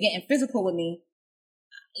the nigga's getting physical with me,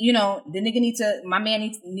 my man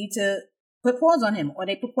needs to put paws on him, or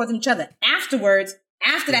they put paws on each other. Afterwards,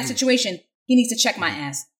 after that situation, he needs to check my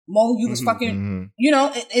ass. Mo, you was fucking,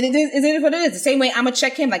 it is what it is. The same way I'm gonna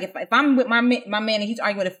check him. Like if I'm with my man and he's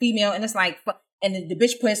arguing with a female, and it's like, and the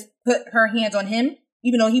bitch put her hands on him,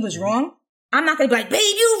 even though he was wrong, I'm not gonna be like, babe,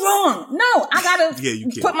 you wrong. No, I gotta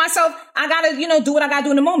put myself. I gotta, do what I gotta do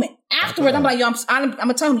in the moment. Afterwards, I'm like, yo, I'm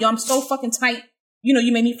gonna tell him, yo, I'm so fucking tight.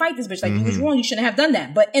 You made me fight this bitch. Like you was wrong. You shouldn't have done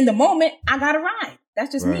that. But in the moment, I gotta ride.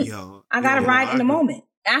 That's just me. I gotta ride in the moment.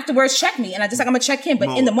 afterwards check me, and I just like I'm gonna check him.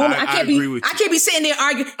 But in the moment, I can't be sitting there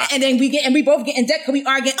arguing, and then we both get in debt because we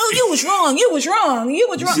arguing. Oh, you was wrong.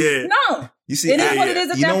 Yeah. No, you see, it is what it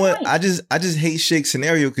is. You know what? I just hate Shake's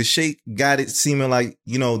scenario because Shake got it seeming like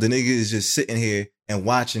the nigga is just sitting here and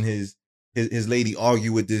watching his lady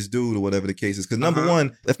argue with this dude or whatever the case is. Because number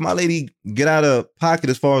one, if my lady get out of pocket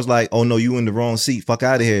as far as like, oh no, you in the wrong seat, fuck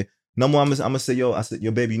out of here. Number one, I'm gonna say, yo,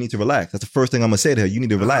 baby, you need to relax. That's the first thing I'm gonna say to her. You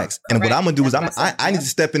need to relax. And what I'm gonna do is I need to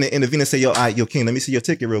step in and intervene and say, yo, all right, yo, King, let me see your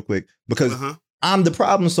ticket real quick because I'm the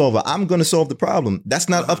problem solver. I'm gonna solve the problem. That's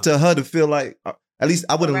not up to her to feel like. At least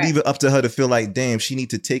I wouldn't leave it up to her to feel like, damn, she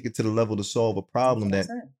need to take it to the level to solve a problem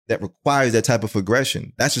that requires that type of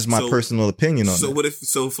aggression. That's just my personal opinion on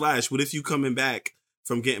it. Flash, what if you coming back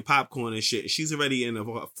from getting popcorn and shit? She's already in a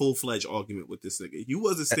full-fledged argument with this nigga. You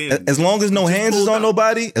wasn't standing. As long as no hands is on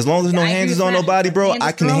nobody, bro,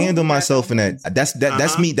 I can handle myself in that.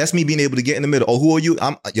 That's me being able to get in the middle. Oh, who are you?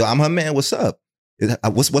 I'm her man. What's up?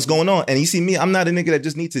 What's going on? And you see me, I'm not a nigga that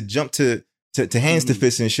just needs to jump to hands to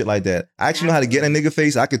fists and shit like that. I actually know how to get in a nigga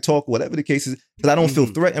face. I could talk, whatever the case is, because I don't feel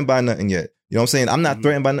threatened by nothing yet. You know what I'm saying? I'm not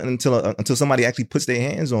threatened by nothing until somebody actually puts their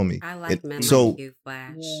hands on me. I like men like you,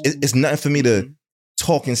 Flash. It's nothing for me to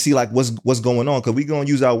talk and see like what's going on, because we gonna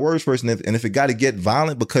use our words first, and if it got to get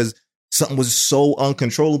violent because something was so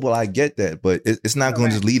uncontrollable, I get that, but it's not going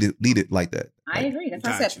to just lead it like that. I agree. That's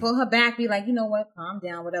why I said pull her back, be like, you know what, calm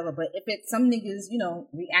down, whatever. But if it's some niggas,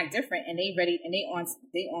 react different and they ready and they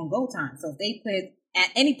on go time. So if they put at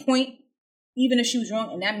any point, even if she was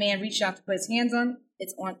wrong and that man reached out to put his hands on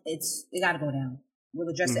it, it got to go down. We'll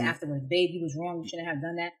address it afterwards. Babe, you was wrong. You shouldn't have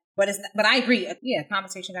done that. But I agree. Yeah,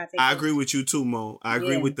 conversation got to take place. I agree with you too, Mo. I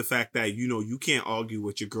agree with the fact that, you can't argue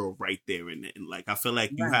with your girl right there and then. Like, I feel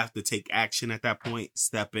like you have to take action at that point,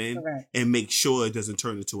 step in, and make sure it doesn't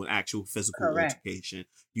turn into an actual physical altercation.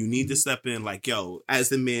 You need to step in like, yo, as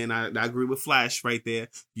the man, I agree with Flash right there.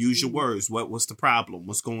 Use your words. What's the problem?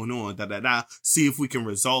 What's going on? Da-da-da. See if we can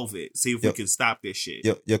resolve it. See if we can stop this shit.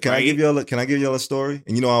 Yo, can I give y'all a story?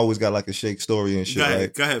 And I always got like a Shake story and shit,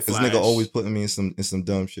 right? Go ahead, Flash. This nigga always putting me in some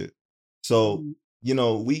dumb shit. So,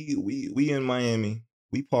 we in Miami,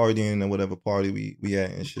 we partying and whatever party we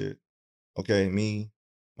at and shit. Okay, me,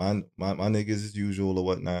 my niggas as usual or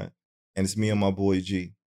whatnot. And it's me and my boy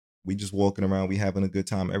G. We just walking around, we having a good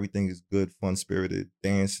time. Everything is good, fun spirited,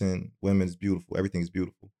 dancing, women is beautiful, everything is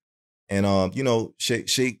beautiful. And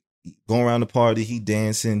Shake going around the party, he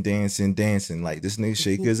dancing. Like this nigga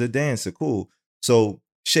Shake is a dancer, cool. So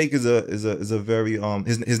Shake is a very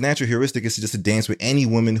his natural heuristic is to just to dance with any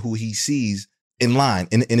woman who he sees in line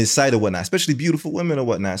in his sight or whatnot, especially beautiful women or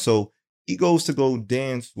whatnot. So he goes to go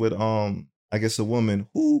dance with I guess a woman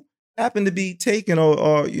who happened to be taken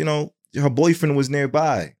or her boyfriend was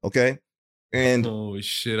nearby. Okay, and oh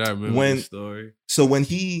shit, I remember the story. So when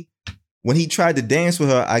he tried to dance with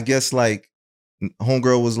her, I guess like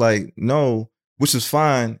homegirl was like no, which is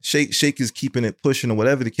fine. Shake is keeping it pushing or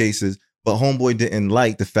whatever the case is. But homeboy didn't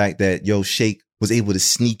like the fact that, Shake was able to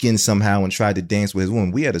sneak in somehow and try to dance with his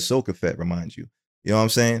woman. We had a soca fete, remind you. You know what I'm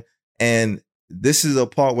saying? And this is a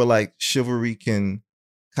part where like Chivalry can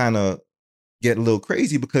kind of get a little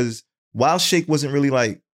crazy because while Shake wasn't really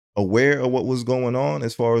like aware of what was going on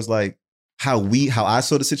as far as like how I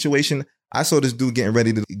saw the situation, I saw this dude getting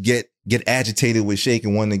ready to get agitated with Shake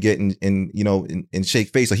and wanting to get in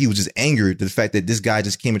Shake's face. So he was just angered to the fact that this guy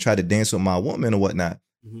just came and tried to dance with my woman or whatnot.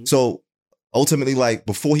 Mm-hmm. So ultimately, like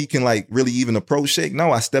before he can like really even approach Shake,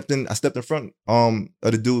 no, I stepped in front of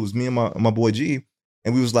the dude. It was me and my boy G,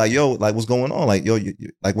 and we was like, yo, like what's going on? Like, yo,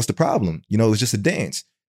 like what's the problem? It was just a dance.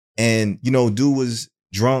 And dude was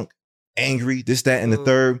drunk, angry, this, that, and the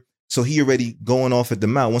third. So he already going off at the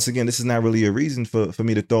mouth. Once again, this is not really a reason for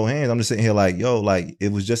me to throw hands. I'm just sitting here like, yo, like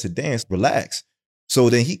it was just a dance, relax. So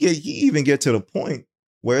then he even get to the point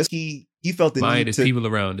where he felt the need to. There's people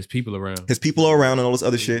around. His people are around and all this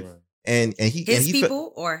other shit. And his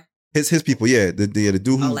people or his people, yeah, the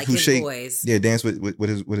dude who Shake, boys. yeah, dance with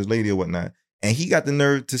his lady or whatnot. And he got the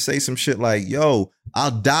nerve to say some shit like, "Yo,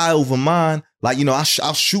 I'll die over mine. Like,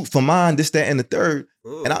 I'll shoot for mine. This, that, and the third."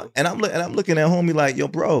 Ooh. And I'm looking at homie like, "Yo,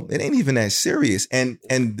 bro, it ain't even that serious." And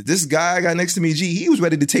this guy I got next to me, G, he was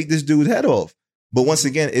ready to take this dude's head off. But once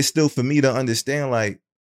again, it's still for me to understand, like,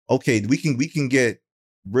 okay, we can get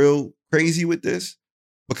real crazy with this.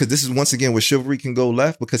 Because this is once again where Chivalry can go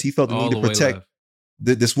left because he felt the need to protect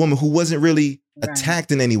this woman who wasn't really attacked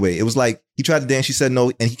in any way. It was like he tried to dance, she said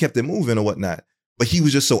no, and he kept it moving or whatnot. But he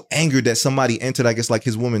was just so angered that somebody entered, I guess, like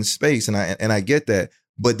his woman's space, and I get that.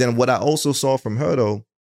 But then what I also saw from her though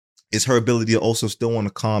is her ability to also still want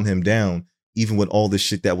to calm him down, even with all this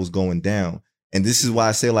shit that was going down. And this is why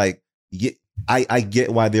I say like, I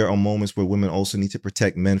get why there are moments where women also need to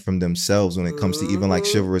protect men from themselves when it comes to even like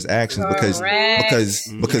chivalrous actions because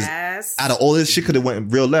yes. out of all this shit could have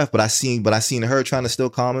went real left, but I seen her trying to still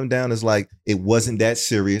calm him down. It's like it wasn't that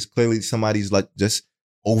serious. Clearly somebody's like just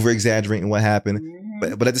over exaggerating what happened,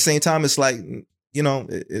 but at the same time it's like, you know,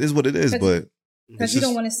 it is what it is. But because you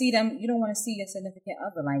don't want to see them, you don't want to see your significant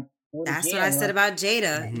other like. That's what I said about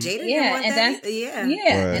Jada. Mm-hmm. Jada didn't want that. Yeah.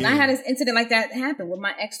 Right. And I had an incident like that happen with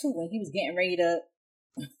my ex too when he was getting ready to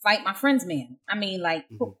fight my friend's man. I mean, like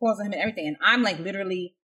put paws on him and everything, and I'm like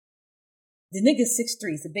literally, the nigga's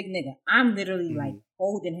 6'3", it's a big nigga. I'm literally like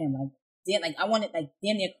holding him, like I wanted like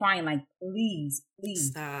damn near crying, like please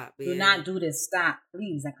stop, do not do this, stop,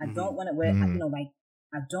 please. Like I don't want it where you know, like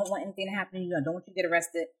I don't want anything to happen to you. I don't want you to get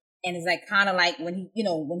arrested. And it's like kind of like when he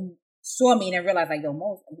saw me and I realized like, yo,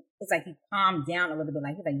 Mo, it's like he calmed down a little bit.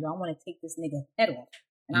 Like he's like, yo, I want to take this nigga head off.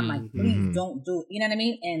 And I'm like, please don't do it. You know what I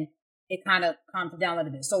mean? And it kind of calmed down a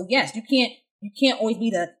little bit. So yes, you can't always be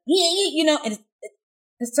the, you know, and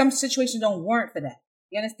some situations don't warrant for that.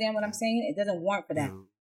 You understand what I'm saying? It doesn't warrant for that.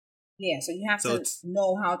 Yeah. So you have to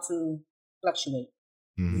know how to fluctuate.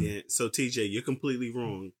 Yeah. So TJ, you're completely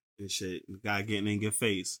wrong and shit. The guy getting in your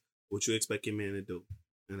face. What you expect your man to do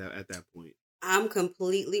at that point? I'm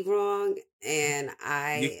completely wrong, and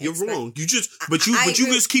you're wrong. You just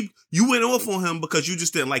went off on him because you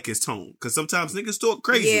just didn't like his tone. Because sometimes niggas talk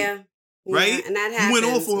crazy, right? And that happens. You went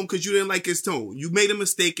off on him because you didn't like his tone. You made a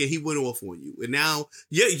mistake, and he went off on you. And now,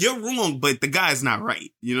 you're wrong, but the guy's not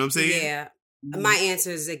right. You know what I'm saying? Yeah. My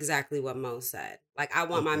answer is exactly what Mo said. Like, I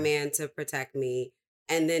want my man to protect me,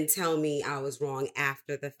 and then tell me I was wrong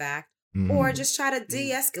after the fact, or just try to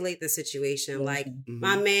de-escalate the situation. Like,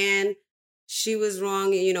 my man. She was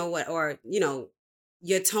wrong, you know what, or, you know,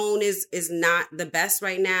 your tone is not the best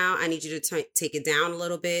right now. I need you to take it down a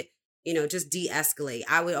little bit, you know, just de-escalate.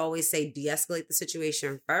 I would always say de-escalate the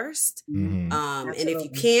situation first. And if you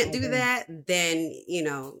can't do that, then, you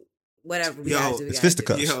know, whatever we gotta do. It's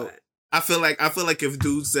fisticuffs. I feel like if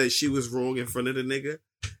dude said she was wrong in front of the nigga,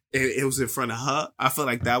 and it was in front of her, I feel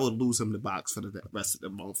like that would lose him the box for the rest of the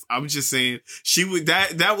month. I'm just saying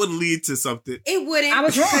that would lead to something. It wouldn't. I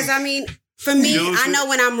was wrong. Because I mean, for me, I know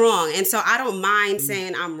when I'm wrong, and so I don't mind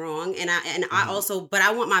saying I'm wrong, and I also, but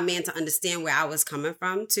I want my man to understand where I was coming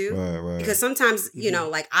from too, right. Because sometimes you know,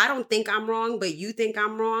 like I don't think I'm wrong, but you think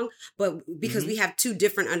I'm wrong, but because we have two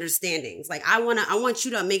different understandings. Like I want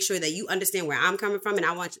you to make sure that you understand where I'm coming from, and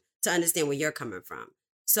I want to understand where you're coming from.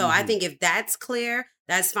 So I think if that's clear,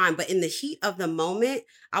 that's fine. But in the heat of the moment,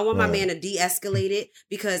 I want my man to de-escalate it,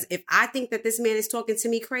 because if I think that this man is talking to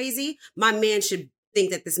me crazy, my man should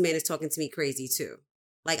think that this man is talking to me crazy too.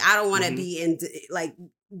 Like I don't want to be in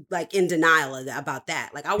like in denial about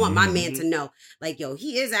that. Like I want my man to know, like, yo,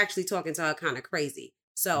 he is actually talking to her kind of crazy.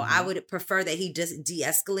 So I would prefer that he just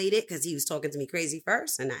de-escalate it because he was talking to me crazy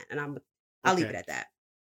first, and I'll leave it at that.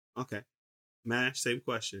 Okay, Mash, same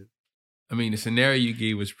question. I mean, the scenario you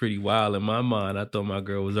gave was pretty wild. In my mind, I thought my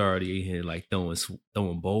girl was already in here like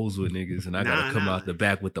throwing bowls with niggas, and I gotta come out the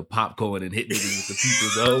back with the popcorn and hit niggas with the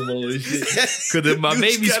people's elbow and shit. Because if my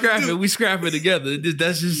baby scrapping, we scrapping together.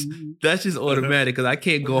 That's just automatic. Because I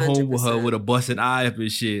can't go 100%. Home with her with a busted eye up and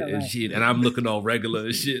shit, and I'm looking all regular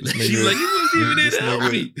and shit. She's like, you wasn't even there to help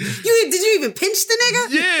me. Did you even pinch the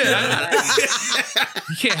nigga? Yeah.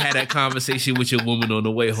 You can't have that conversation with your woman on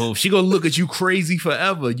the way home. She gonna look at you crazy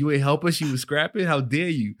forever. You ain't help her. She was scrapping. How dare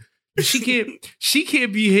you? She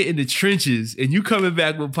can't be hitting the trenches and you coming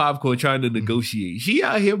back with popcorn trying to negotiate. She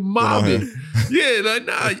out here mobbing. Yeah, like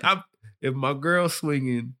nah. If my girl's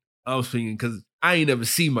swinging, I'm swinging because I ain't never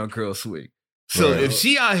seen my girl swing. So if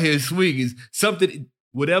she out here swinging, something,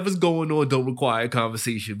 whatever's going on, don't require a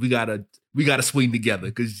conversation. We gotta swing together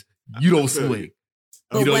because you don't swing.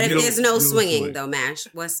 But what if there's no swinging though, Mash?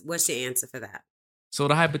 What's your answer for that? So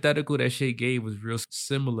the hypothetical that Shay gave was real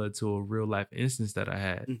similar to a real life instance that I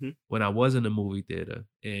had when I was in the movie theater,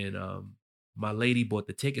 and my lady bought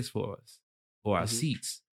the tickets for us for our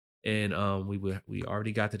seats, and we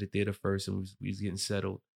already got to the theater first, and we was getting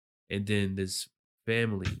settled, and then this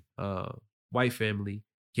family, white family,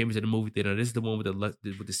 came into the movie theater. This is the one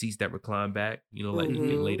with the seats that recline back, you know, like you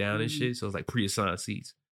can lay down and shit. So it's like pre-assigned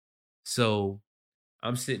seats. So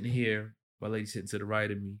I'm sitting here, my lady's sitting to the right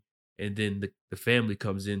of me. And then the family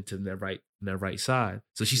comes into that right side.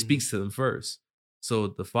 So she speaks to them first. So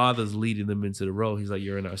the father's leading them into the row. He's like,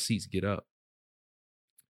 "You're in our seats. Get up."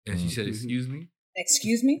 And she said, "Excuse me."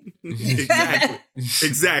 Excuse me.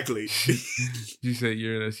 Exactly. She said,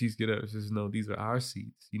 "You're in our seats. Get up." She says, "No, these are our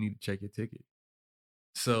seats. You need to check your ticket."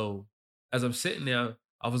 So as I'm sitting there,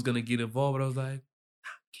 I was gonna get involved, but I was like,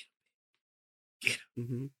 "Get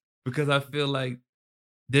him." because I feel like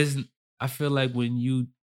when you,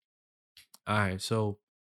 all right, so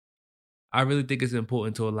I really think it's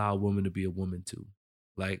important to allow a woman to be a woman too.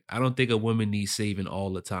 Like, I don't think a woman needs saving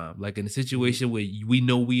all the time. Like, in a situation where we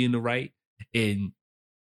know we in the right and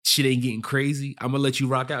shit ain't getting crazy, I'm gonna let you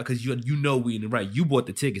rock out because you know we in the right. You bought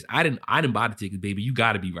the tickets. I didn't buy the tickets, baby. You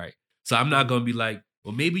gotta be right. So I'm not gonna be like,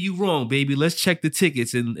 well, maybe you wrong, baby. Let's check the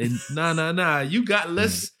tickets and nah. You got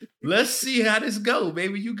let's see how this go,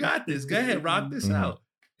 baby. You got this. Go ahead, rock this out.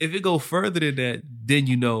 If it go further than that, then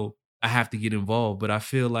I have to get involved. But I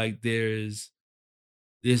feel like there's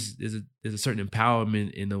a certain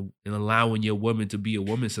empowerment in allowing your woman to be a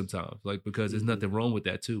woman sometimes, like, because there's nothing wrong with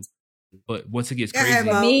that too. But once it gets crazy,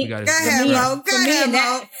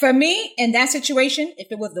 for me, in that situation,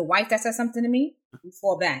 if it was the wife that said something to me, we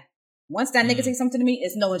fall back. Once that nigga say something to me,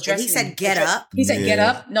 it's no address. He said, "Get up." He said, "Get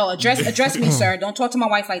up." No, address me, sir. Don't talk to my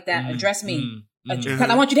wife like that. Address me. Because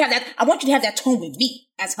I want you to have that. I want you to have that tone with me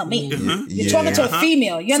as her man. You're talking to a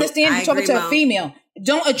female. You understand? You're talking to a female.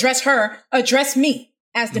 Don't address her. Address me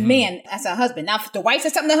as the man, as her husband. Now, if the wife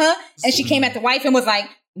said something to her and she came at the wife and was like,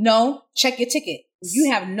 "No, check your ticket."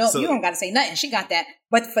 You have you don't got to say nothing. She got that.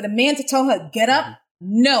 But for the man to tell her, "Get up,"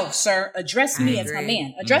 no, sir. Address me as her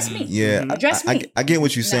man. Address me. Yeah, address me. I get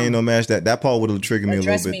what you're saying, though, Mash. That part would have triggered me a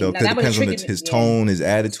little bit, though, because it depends on his tone, his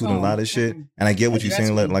attitude, and a lot of shit. And I get what you're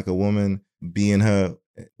saying, like a woman being her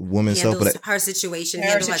woman self, but her situation,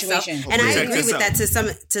 handle herself. And I agree with that to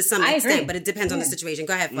some extent, but it depends on the situation.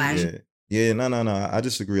 Go ahead, Flash. Yeah, no. I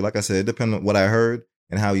disagree. Like I said, it depends on what I heard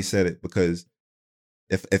and how he said it, because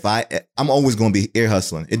if I'm always going to be ear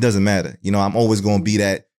hustling. It doesn't matter. I'm always going to be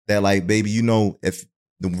that like, baby, if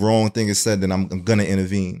the wrong thing is said, then I'm going to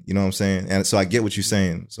intervene. You know what I'm saying? And so I get what you're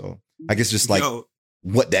saying. So I guess just like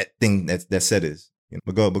what that thing that said is.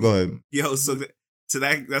 But go ahead. Yo, so to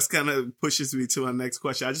that's kind of pushes me to our next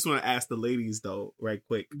question. I just want to ask the ladies though, right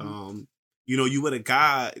quick. You with a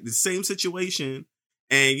guy, the same situation,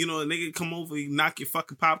 and a nigga come over, you knock your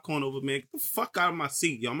fucking popcorn over, man. Get the fuck out of my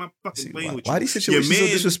seat, yo. I'm not fucking playing with you. Why these situations so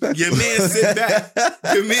disrespectful? Your man sitting back.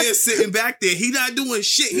 Your man sitting back there. He not doing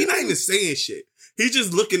shit. He not even saying shit. He's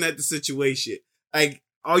just looking at the situation. Like,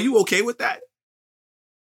 are you okay with that?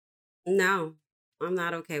 No, I'm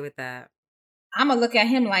not okay with that. I'm gonna look at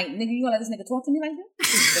him like, nigga, you gonna let this nigga talk to me like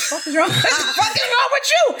this? The fuck is wrong? What the fuck is wrong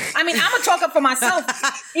with you? I mean, I'm gonna talk up for myself.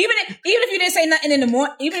 Even if you didn't say nothing in the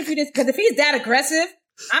morning, even if you didn't, because if he's that aggressive,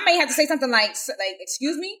 I may have to say something like,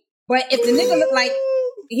 excuse me. But if the nigga look like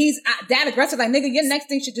he's that aggressive, like, nigga, your next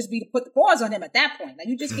thing should just be to put the pause on him at that point. Like,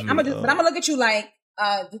 you just, but I'm gonna look at you like,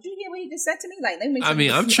 did you hear what he just said to me? Like, let me make sure. I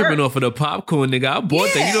mean, I'm tripping off of the popcorn, nigga. I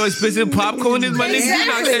bought that. You know how expensive popcorn is, my nigga. You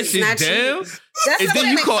knock that shit down.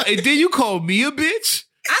 And then you call me a bitch.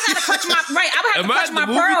 I gotta clutch I would have to clutch my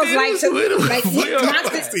pearls. Like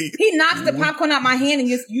he knocks the popcorn out my hand, and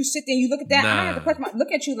you sit there and you look at that. I have to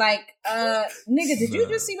look at you like, nigga, did you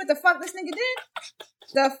just see what the fuck this nigga did?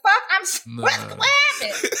 The fuck? What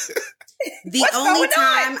happened? The only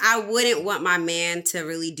time I wouldn't want my man to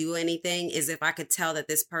really do anything is if I could tell that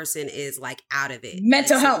this person is like out of it.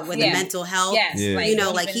 Mental health. With the mental health. Yes. Yeah.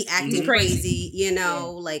 Like he acting crazy,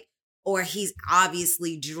 like, or he's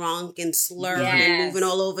obviously drunk and slurring and moving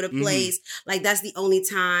all over the place. Like, that's the only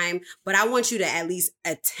time. But I want you to at least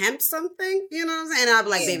attempt something, you know what I'm saying? And I'll be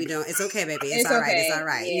like, baby, don't. It's okay, baby. It's all right. Okay. It's all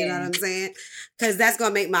right. Yeah. You know what I'm saying? Because that's going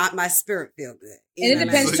to make my spirit feel good. And it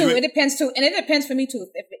depends too. It depends too. And it depends for me too.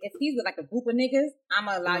 If he's with like a group of niggas, I'm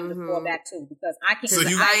going to allow you to fall back too. Because I can't. So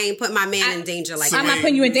I ain't put my man in danger like that. I'm not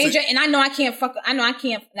putting you in danger. And I know I can't fuck. I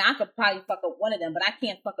could probably fuck up one of them, but I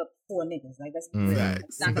can't fuck up 4 niggas. Like, that's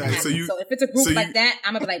it's not going to happen. So if it's a group like that,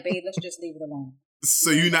 I'm going to be like, babe, let's just leave it alone. So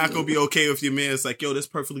you're not going to be okay with your man's like, yo, there's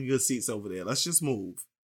perfectly good seats over there. Let's just move.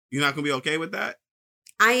 You're not going to be okay with that?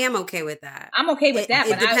 I am okay with that. I'm okay with that.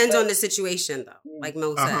 It depends on the situation, though. Like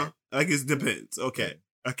Mo said. Like, it depends. Okay.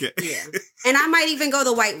 Yeah. And I might even go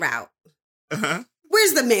the white route.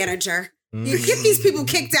 Where's the manager? You get these people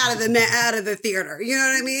kicked out of the theater. You know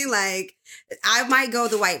what I mean? Like, I might go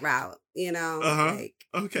the white route. Like,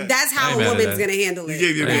 okay. That's how a woman's gonna handle it. You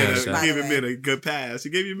gave your man a good pass.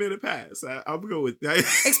 You gave your man a pass. I'll go with that.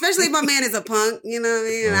 Especially if my man is a punk. You know what I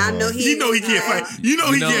mean? And I know he can't fight. He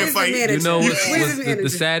can't fight. You know what's the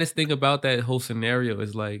saddest thing about that whole scenario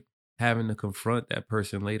is like having to confront that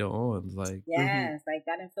person later on. Like, yes, like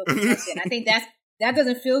I didn't feel protected. I think that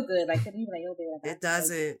doesn't feel good. Like, you be like, yo, baby, like, it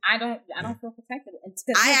doesn't. I don't feel protected.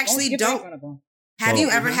 I actually don't. Have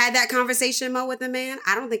you ever had that conversation, Mo, with a man?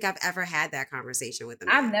 I don't think I've ever had that conversation with a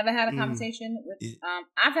man. I've never had a conversation with.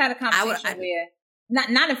 I've had a conversation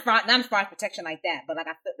not as far as protection like that, but like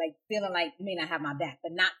I feel like feeling like you may not have my back,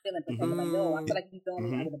 but not feeling protected. Like, yo, I feel like you're throwing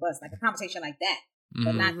me under the bus, like a conversation like that,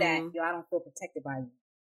 but not that, yo, I don't feel protected by you.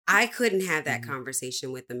 I couldn't have that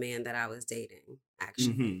conversation with the man that I was dating.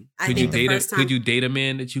 Actually, Could you date a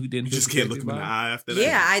man that you didn't? You just can't look him in the eye after that.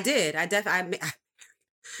 Yeah, I did. I definitely.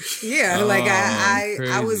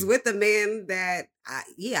 I was with a man that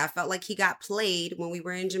I felt like he got played when we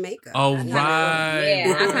were in Jamaica. Oh right.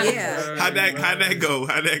 Yeah. How'd that go?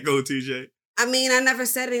 How'd that go, TJ? I mean, I never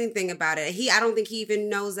said anything about it. I don't think he even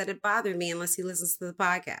knows that it bothered me unless he listens to the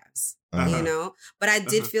podcast. You know, but I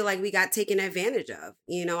did feel like we got taken advantage of.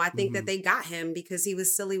 You know, I think that they got him because he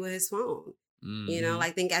was silly with his phone. You know,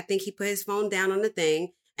 I think he put his phone down on the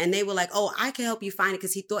thing, and they were like, "Oh, I can help you find it,"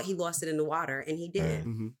 because he thought he lost it in the water, and he did.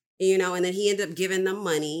 You know, and then he ended up giving them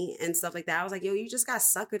money and stuff like that. I was like, "Yo, you just got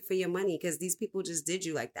suckered for your money because these people just did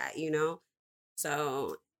you like that." You know,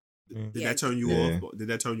 so. Did that turn you off? Did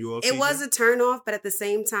that turn you off? It was a turn off, but at the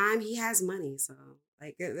same time, he has money, so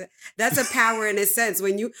like that's a power in a sense.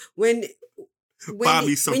 When your man, well,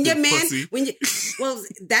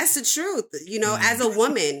 that's the truth. You know, as a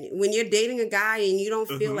woman, when you're dating a guy and you don't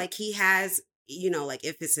feel like he has, you know, like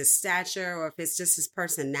if it's his stature or if it's just his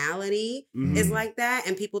personality is like that,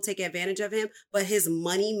 and people take advantage of him, but his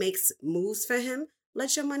money makes moves for him.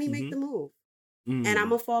 Let your money make the move, and I'm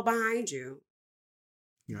gonna fall behind you.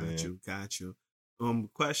 Got you.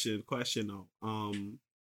 Question though.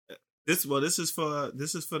 This is for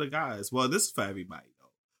the guys. Well, this is for everybody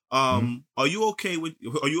though. Are you okay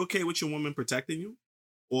with your woman protecting you?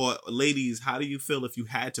 Or ladies, how do you feel if you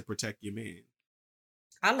had to protect your man?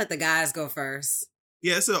 I'll let the guys go first.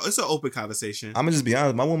 Yeah, it's an open conversation. I'm gonna just be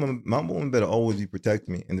honest. My woman better always be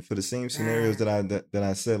protecting me, and for the same scenarios that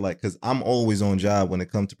I said, like, because I'm always on job when it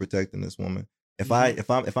comes to protecting this woman. If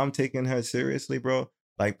I'm taking her seriously, bro.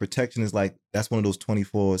 Like protection is like, that's one of those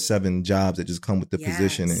 24/7 jobs that just come with the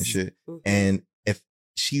position and shit. And if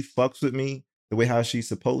she fucks with me the way how she's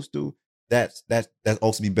supposed to, that's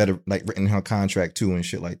also be better like written in her contract too and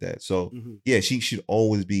shit like that. So yeah, she should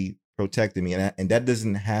always be protecting me, and that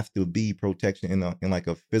doesn't have to be protection in like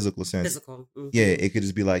a physical sense. Yeah, it could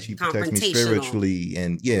just be like she protects me spiritually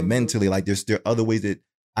and mentally. Like there are other ways that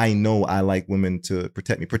I know I like women to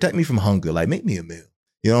protect me from hunger. Like make me a meal.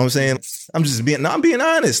 You know what I'm saying? I'm being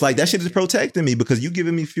honest. Like that shit is protecting me because you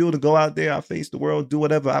giving me fuel to go out there, I face the world, do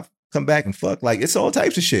whatever, I come back and fuck. Like it's all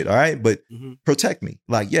types of shit, all right? But protect me.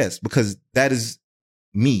 Like, yes, because that is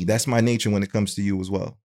me. That's my nature when it comes to you as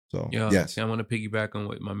well. So yes. I want to piggyback on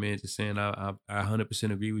what my man's just saying. I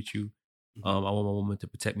 100% agree with you. I want my woman to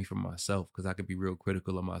protect me from myself because I could be real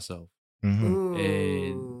critical of myself.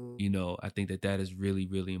 And, you know, I think that is really,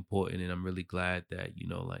 really important. And I'm really glad that, you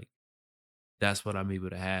know, like, that's what I'm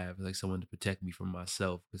able to have, like someone to protect me from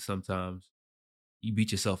myself. Because sometimes you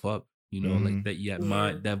beat yourself up, you know, like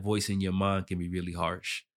that. That voice in your mind can be really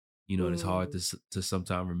harsh, you know, and it's hard to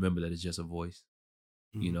sometimes remember that it's just a voice,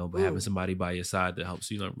 you know. But having somebody by your side that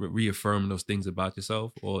helps you know reaffirm those things about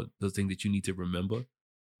yourself or those things that you need to remember,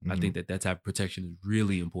 I think that type of protection is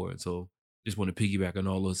really important. So just want to piggyback on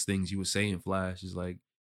all those things you were saying, Flash. Is like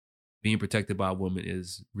being protected by a woman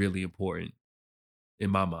is really important. In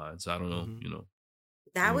my mind, so I don't know, you know.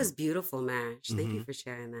 That was beautiful, Mash. Thank you for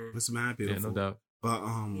sharing that. It's mad beautiful. Yeah, no doubt.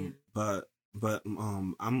 But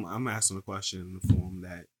I'm asking a question in the form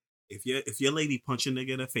that if your lady punch a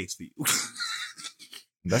nigga in the face for you,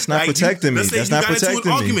 that's not protecting me. That's not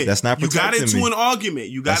protecting me. That's not protecting me. You got into an argument.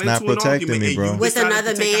 You got into an argument, bro. With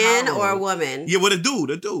another man or a woman? Yeah, with a dude.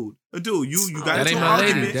 You got into an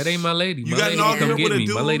argument. That ain't my lady. You got an argument with a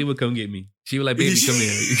dude. My lady would come get me. She was like, baby, come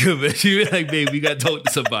here. She was like, baby, we got to talk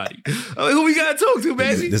to somebody. I'm like, who we got to talk to,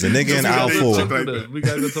 man? There's a nigga in aisle 4. We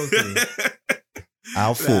got to go talk to him.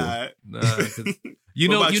 Aisle 4. You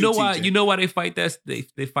know why they fight that?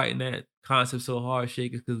 They fighting that concept so hard,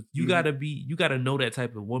 Shake, is because you gotta know that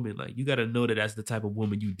type of woman. Like you gotta know that's the type of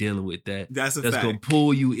woman you dealing with. That's gonna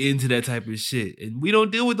pull you into that type of shit. And we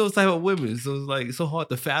don't deal with those type of women, so it's like it's so hard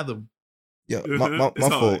to fathom. Yeah, my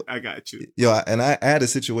fault. I got you. Yeah, and I had a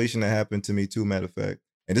situation that happened to me too. Matter of fact,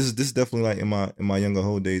 and this is definitely like in my younger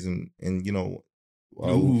whole days, and you know,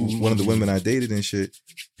 one of the women I dated and shit.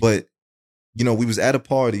 But you know, we was at a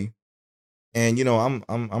party, and you know,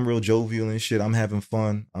 I'm real jovial and shit. I'm having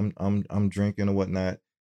fun. I'm drinking or whatnot.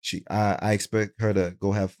 I expect her to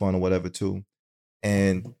go have fun or whatever too,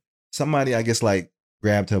 and somebody I guess like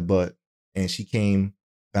grabbed her butt, and she came.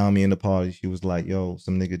 Found me in the party. She was like, "Yo,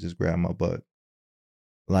 some nigga just grabbed my butt."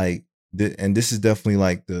 Like, and this is definitely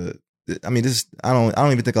like I mean, this I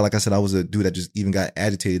don't even think like I said I was a dude that just even got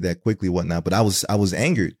agitated that quickly, whatnot. But I was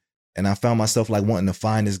angered And I found myself like wanting to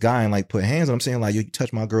find this guy and like put hands on him, saying like, yo, you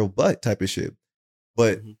touch my girl butt type of shit.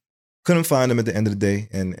 But couldn't find him at the end of the day.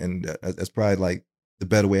 And that's probably like the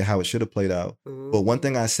better way how it should have played out. But one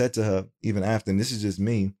thing I said to her, even after, and this is just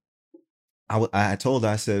me, I told her,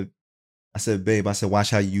 I said, babe, I said, watch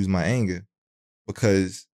how you use my anger.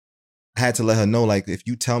 Because I had to let her know, like, if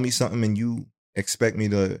you tell me something and you expect me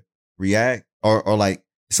to react or like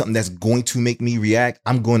something that's going to make me react,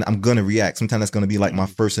 I'm going to react. Sometimes that's going to be like my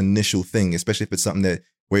first initial thing, especially if it's something that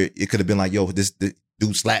where it could have been like, yo, this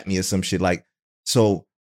dude slapped me or some shit. Like, so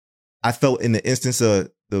I felt in the instance of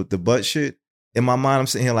the butt shit, in my mind, I'm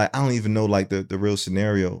sitting here like, I don't even know like the real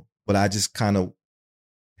scenario, but I just kind of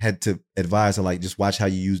had to advise her, like, just watch how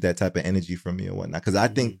you use that type of energy from me or whatnot. Because I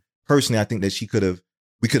think, personally, I think that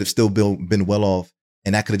we could have still been well off,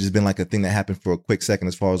 and that could have just been like a thing that happened for a quick second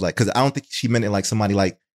as far as like, because I don't think she meant it like somebody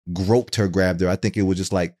like groped her, grabbed her. I think it was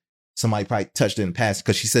just like somebody probably touched her and passed,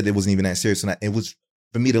 because she said it wasn't even that serious. And it was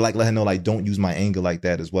for me to like let her know, like, don't use my anger like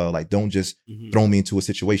that as well. Like, don't just throw me into a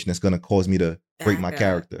situation that's going to cause me to break my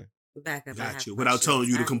character. Back up. Got you. Without telling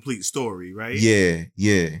you the complete story, right? Yeah.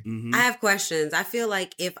 I have questions. I feel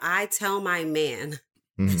like if I tell my man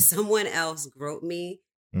that someone else groped me,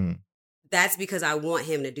 that's because I want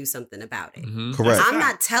him to do something about it. Correct. I'm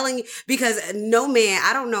not telling you, because no man,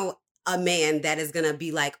 I don't know a man that is going to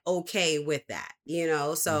be like, okay with that, you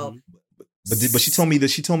know? So. But she told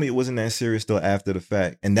me it wasn't that serious though after the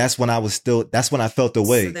fact. And that's when I felt the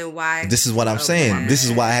way. So then why? This is what I'm saying. This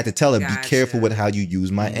is why I had to tell her, be careful with how you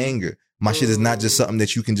use my anger. My shit is not just something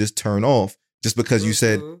that you can just turn off just because you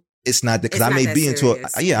said it's not that, because I may be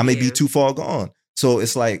I may be too far gone. So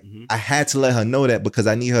it's like, I had to let her know that, because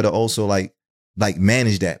I need her to also like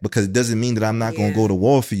manage that, because it doesn't mean that I'm not going to go to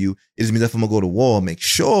war for you. It just means that if I'm going to go to war, make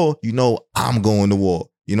sure you know I'm going to war.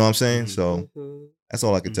 You know what I'm saying? So that's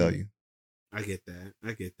all I can tell you. I get that.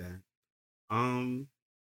 Okay,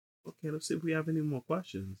 let's see if we have any more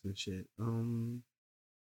questions and shit. You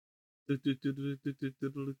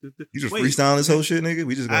just freestyling this whole shit, nigga?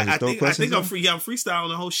 We just gonna throw questions? I'm freestyling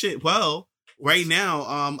the whole shit. Well, right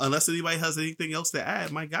now, unless anybody has anything else to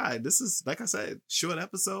add, my God, this is, like I said, short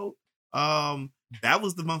episode. That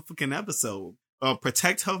was the motherfucking episode.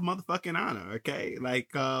 Protect her motherfucking honor, okay? Like,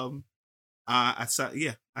 I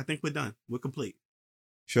think we're done. We're complete.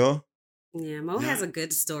 Sure. Yeah, Mo has a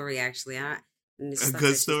good story, actually. A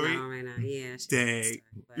good story? Right now. Yeah. Dang.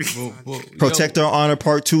 Protect Our Honor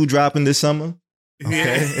Part 2 dropping this summer.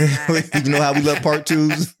 Okay. You know how we love Part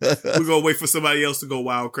 2s. We're going to wait for somebody else to go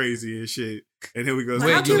wild crazy and shit. And then we go,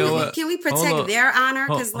 wait, can we protect their honor?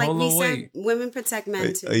 Because like we said, women protect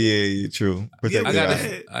men too. Yeah, true.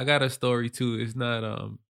 I got a story too. It's not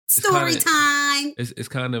story time. It's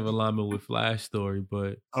kind of alignment with Flash story,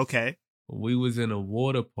 but okay. We was in a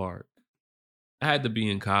water park. I had to be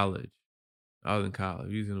in college. I was in college.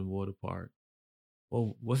 We was in a water park.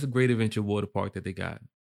 Well, what's the Great Adventure water park that they got?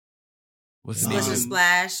 What's the name?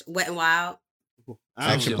 Splash, Wet and Wild.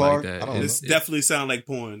 Action Park. Like that. This definitely sound like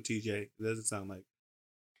porn, TJ. It doesn't sound like.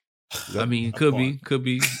 I mean, it could be.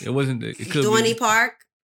 It wasn't. It could Dorney be. Park.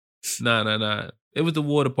 Nah. It was the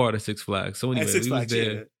water park at Six Flags. So anyway, we was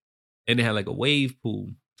there, and they had like a wave pool,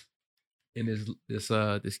 and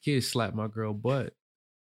this kid slapped my girl butt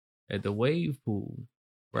at the wave pool,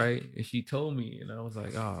 right? And she told me, and I was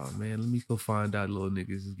like, oh man, let me go find out little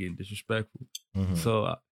niggas is getting disrespectful.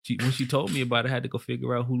 So when she told me about it, I had to go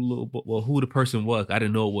figure out who the person was. I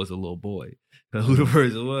didn't know it was a little boy, who the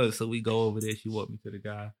person was. So we go over there. She walked me to the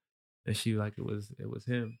guy, and she like it was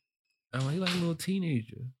him. I'm like, he like a little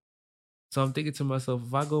teenager. So I'm thinking to myself,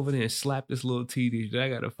 if I go over there and slap this little teenager, I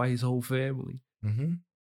gotta fight his whole family. In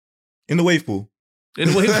the wave pool. In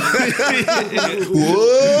the wave pool.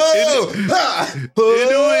 Whoa!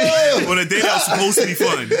 On a day that was supposed to be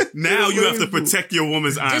fun. Now you have to protect your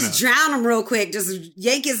woman's honor. Just drown him real quick. Just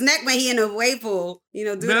yank his neck when he in a wave pool. You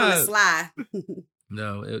know, do it on the slide.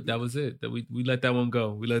 No, that was it. That we let that one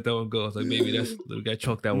go. We let that one go. I was like, maybe we got to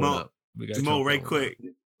chalk that one up. Mo, right quick.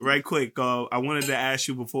 I wanted to ask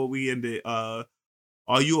you before we end it. Are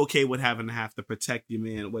you okay with having to have to protect your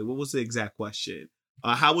man? Wait, what was the exact question?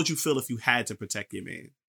 How would you feel if you had to protect your man?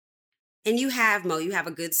 And you have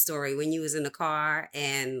a good story when you was in the car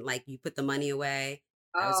and like you put the money away.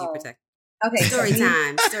 How was you protect? Okay, story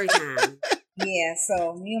time. Yeah,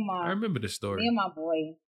 so I remember the story. Me and my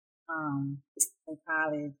boy, in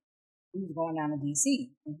college, we was going down to DC,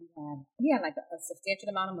 and he had like a substantial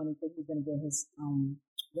amount of money because he was going to get his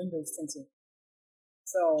windows tinted.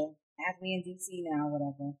 So as we in DC now,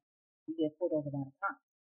 whatever, we get pulled over by the cop.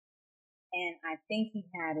 And I think he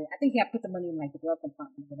had put the money in like the glove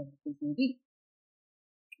compartment, whatever the case may be.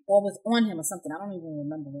 or was on him or something. I don't even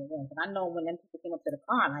remember what it was. But I know when them people came up to the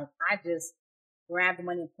car, like, I just grabbed the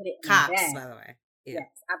money and put it in my bag. By the way. Yeah.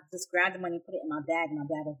 Yes, I just grabbed the money and put it in my bag, and my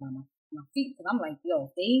bag was by my feet. Because I'm like,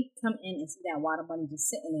 yo, if they come in and see that water money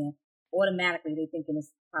just sitting there, automatically they thinking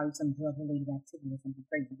it's probably some drug-related activity or something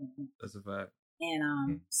crazy. That's a fact.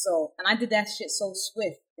 And and I did that shit so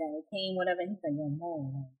swift that it came, whatever, and he's like, yo,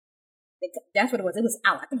 no. That's what it was. It was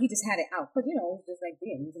out. I think he just had it out. But, it was just like,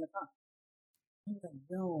 there, he was in the car. He was like,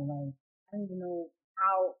 yo, like, I don't even know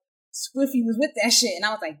how swift he was with that shit. And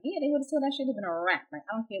I was like, yeah, they would have told that shit have been a wrap. Like,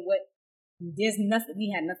 I don't care what. There's nothing. We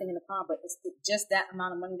had nothing in the car, but it's just that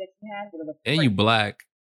amount of money that you had. And you black.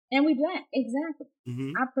 And we black. Exactly.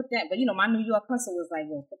 Mm-hmm. I put that, but my New York hustle was like,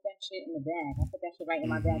 yo, put that shit in the bag. I put that shit right in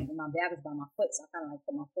my bag, and my bag was by my foot, so I kind of like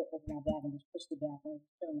put my foot over my bag and just pushed it back. And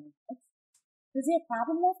is there a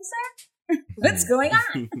problem, officer? What's going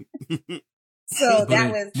on? So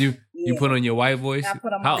that was you put on your white voice. I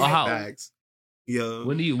put on my white bags. Yo,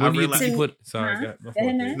 when do you think you put? Sorry,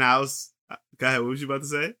 now go ahead. What was you about to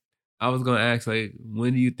say? I was gonna ask, like,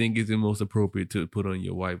 when do you think is the most appropriate to put on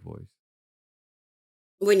your white voice?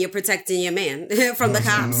 When you're protecting your man from the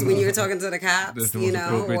cops, when you're talking to the cops, or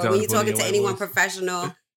when you're talking to anyone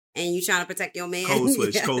professional and you're trying to protect your man.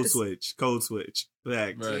 Code switch.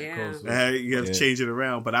 Right. Yeah. You have to change it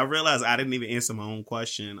around. But I realized I didn't even answer my own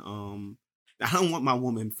question. I don't want my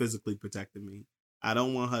woman physically protecting me. I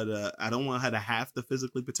don't want her to have to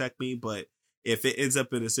physically protect me, but if it ends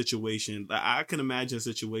up in a situation, I can imagine a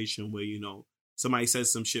situation where, somebody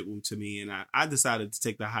says some shit to me and I decided to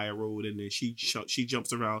take the higher road, and then she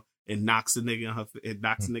jumps around and knocks the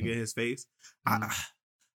nigga in his face.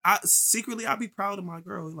 I secretly, I'd be proud of my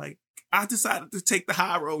girl. Like, I decided to take the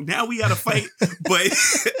high road. Now we gotta fight, but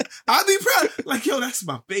I'll be proud. Like, yo, that's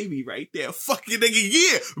my baby right there. Fuck you, nigga.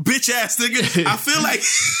 Yeah, bitch ass nigga. I feel like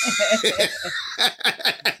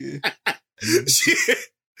shit.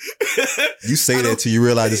 You say that till you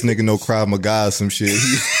realize this nigga no Krav Maga or some shit.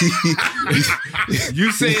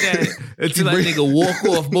 You say that until that nigga walk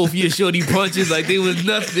off both your shorty punches like they was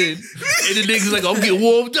nothing. And the nigga's like, I'm getting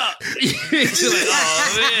warmed up. You're like,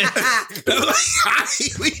 oh, man.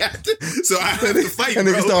 We have to, so I have to fight, and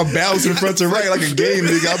nigga start bouncing front to right like a game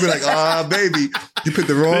nigga. I'll be like, baby, you picked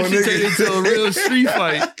the wrong nigga. Turn into a real street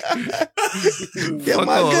fight. Get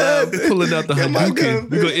my gun. Pulling out the Hadouken.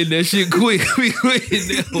 We gonna end that shit quick. We gonna end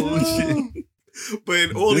that whole shit. But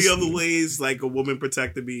in all the other ways, like a woman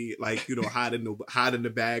protecting me, like, hiding the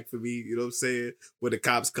bag for me, you know what I'm saying? When the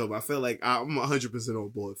cops come, I feel like I'm 100% on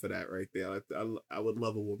board for that right there. I would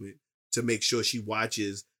love a woman to make sure she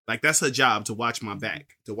watches, like, that's her job, to watch my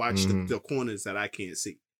back, to watch the corners that I can't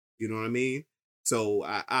see. You know what I mean? So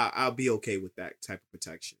I'll be okay with that type of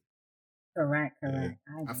protection. Correct.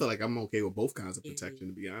 I feel like I'm okay with both kinds of protection,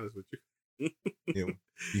 to be honest with you. Yeah.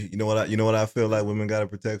 You know what I feel like women gotta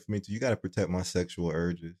protect for me too. You gotta protect my sexual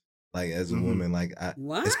urges. Like, as a woman, like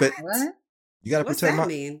what? You gotta protect my.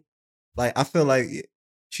 Mean? Like, I feel like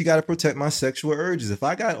she gotta protect my sexual urges. If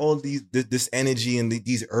I got all this energy and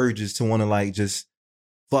these urges to want to, like, just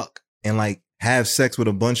fuck and, like, have sex with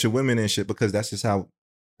a bunch of women and shit, because that's just how,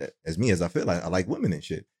 as I feel like I like women and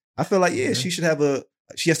shit. I feel like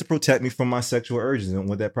she has to protect me from my sexual urges, and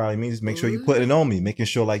what that probably means is make sure you put it on me, making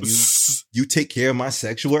sure, like, you take care of my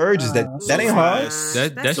sexual urges. That ain't hard.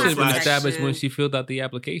 That should have been established when she filled out the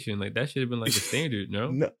application. Like, that should have been like a standard.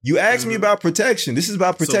 No, you asked me about protection. This is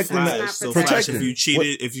about protecting. Protecting.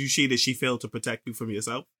 If you cheated, she failed to protect you from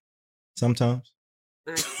yourself. Sometimes.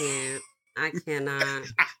 I cannot.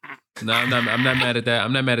 No, I'm not mad at that.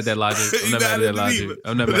 I'm not mad at that logic. I'm not mad at that logic.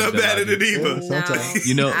 I'm not mad at it either. Sometimes.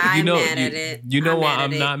 You know why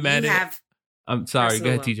I'm not mad at it? I'm sorry. Go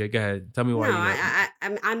ahead, TJ. Go ahead. Tell me why.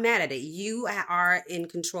 I'm mad at it. You are in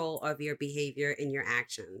control of your behavior and your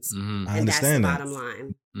actions. Mm-hmm. I understand that's the bottom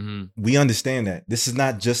line. Mm-hmm. We understand that. This is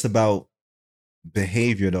not just about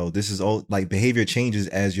behavior, though. This is all, like, behavior changes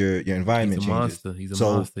as your environment changes. He's a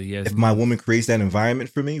monster. Yes. If my woman creates that environment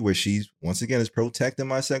for me where she's, once again, is protecting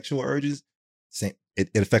my sexual urges, it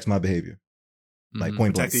affects my behavior. Like,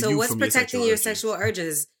 point blank. So what's protecting your sexual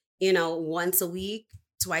urges? Once a week,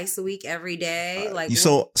 twice a week, every day. Like,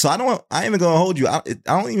 so I ain't even gonna hold you. I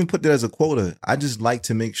don't even put that as a quota. I just like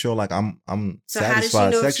to make sure, like, I'm so satisfied how does she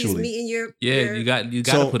know sexually. If she's meeting your you got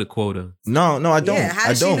to put a quota. No, I don't. Yeah, how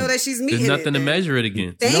does she know that she's meeting? There's nothing to measure it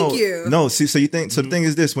against. Thank you. No, see, so you think so? The thing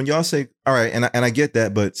is this: when y'all say, all right, and I get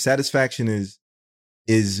that, but satisfaction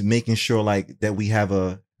is making sure, like, that we have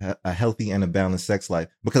a healthy and a balanced sex life.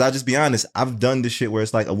 Because I'll just be honest, I've done this shit where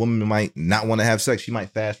it's like a woman might not want to have sex. She might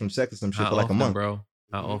fast from sex or some shit for like a month. Bro?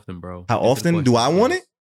 How often, bro? How often do I want it?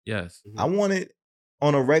 Yes. I want it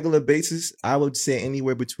on a regular basis, I would say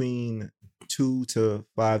anywhere between 2 to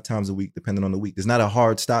 5 times a week, depending on the week. There's not a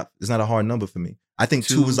hard stop. It's not a hard number for me. I think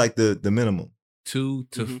 2 is like the minimum. 2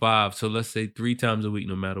 to 5. So let's say 3 times a week,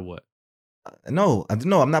 no matter what. No,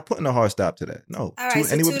 I'm not putting a hard stop to that. No. All right,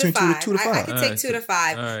 so anywhere between 2 to 5. I can take 2 to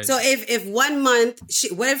 5. Right. So if 1 month,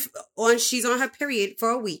 what if she's on her period for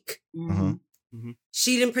a week?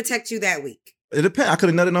 She didn't protect you that week. It depends. I could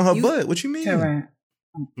have nutted on her butt. What you mean? Correct.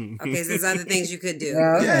 Okay, so there's other things you could do.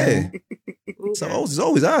 Yeah. Okay. So there's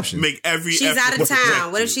always options. She's out of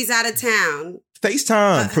town. What if she's out of town?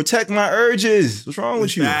 FaceTime. Protect my urges. What's wrong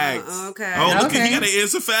with you? Okay. Oh, look, he got an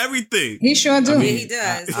answer for everything. He sure do. I mean, he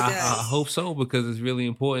does. I hope so, because it's really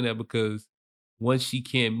important that because once she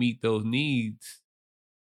can't meet those needs,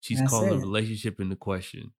 she's calling the relationship into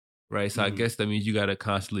question, right? So I guess that means you got to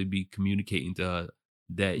constantly be communicating to her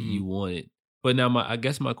that you want it. But now, I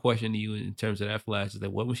guess my question to you in terms of that flash is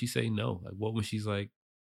that what when she say no? Like, what when she's like,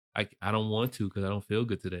 I don't want to because I don't feel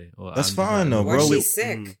good today. Or that's fine though, bro. She's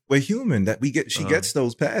sick. We're human. That we get. She gets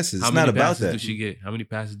those passes. It's not about that. How many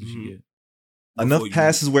passes do she get? Enough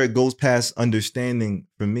passes where it goes past understanding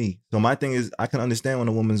for me. So my thing is, I can understand when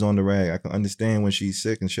a woman's on the rag. I can understand when she's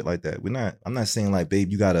sick and shit like that. I'm not saying like,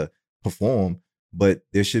 babe, you gotta perform, but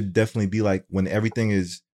there should definitely be like when everything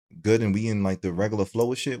is good and we in like the regular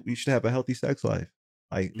flow of shit, we should have a healthy sex life.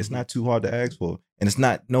 Like it's not too hard to ask for, and it's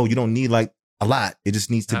not. No, you don't need like a lot. It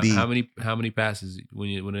just needs to be. How many passes when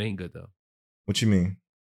it ain't good though? What you mean?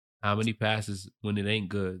 How many passes when it ain't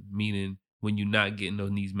good? Meaning when you're not getting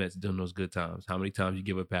those needs met during those good times. How many times you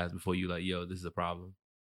give a pass before you like, yo, this is a problem?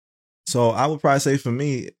 So I would probably say for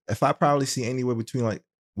me, if I probably see anywhere between like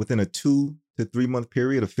within a 2 to 3 month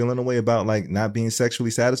period of feeling a way about like not being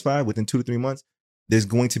sexually satisfied within 2 to 3 months, there's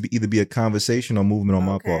going to be either be a conversation or movement on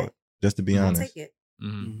my part. Just to be honest. I'll take it.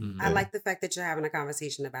 I like the fact that you're having a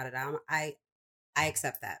conversation about it. I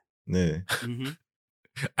accept that. Yeah.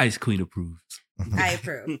 Ice Queen approves. I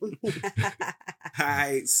approve. All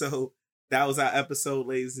right, so that was our episode,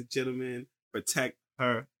 ladies and gentlemen. Protect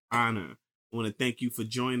her honor. I want to thank you for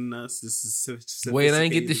joining us. This is wait, I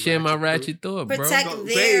didn't get to share my ratchet thought, bro.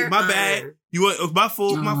 Their my bad. You want my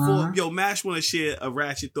fault. Yo, Mash want to share a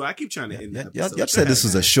ratchet thought. I keep trying to end the episode. Y'all said this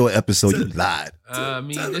was a short episode. You lied. I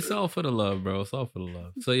mean, it's all for the love, bro. It's all for the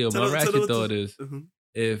love. So, yo, my ratchet thought is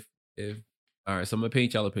if all right, so I'm gonna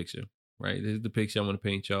paint y'all a picture. Right, this is the picture I'm gonna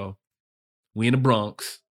paint y'all. We in the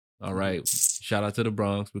Bronx. All right, shout out to the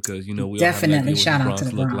Bronx because you know we definitely all have shout out to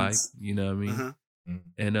the Bronx. Look like, you know what I mean.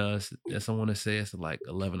 And as I want to say, it's like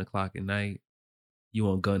 11 o'clock at night. You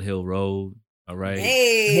on Gun Hill Road, all right?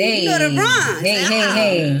 Hey, you know the Bronx.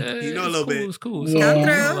 Hey. You know a little bit. It's cool.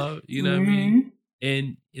 Yeah. You know what I mean?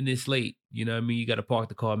 And it's late. You know what I mean? You got to park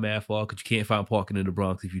the car mad far because you can't find parking in the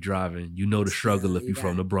Bronx if you're driving. You know the struggle if you're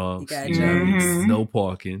from the Bronx. You know what I mean? No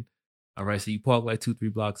parking. All right, so you park like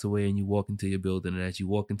 2-3 blocks away and you walk into your building. And as you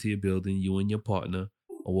walk into your building, you and your partner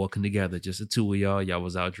are walking together, just the two of y'all. Y'all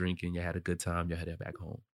was out drinking. Y'all had a good time. Y'all headed back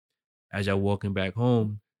home. As y'all walking back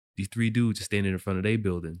home, these 3 dudes are standing in front of their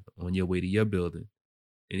building on your way to your building.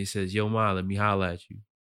 And he says, yo, Ma, let me holler at you.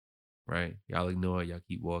 Right? Y'all ignore it. Y'all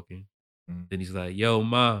keep walking. Then he's like, yo,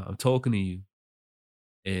 Ma, I'm talking to you.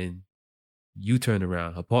 And you turn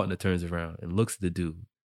around. Her partner turns around and looks at the dude.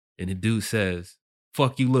 And the dude says,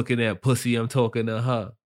 fuck you looking at, pussy, I'm talking to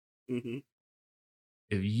her. If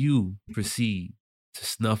you proceed to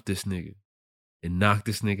snuff this nigga and knock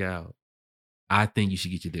this nigga out, I think you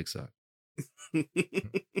should get your dick sucked.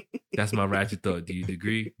 That's my ratchet thought. Do you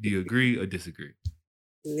agree? Do you agree or disagree?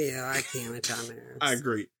 Yeah, I can't with y'all nerves. I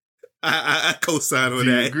agree. I co-sign on that.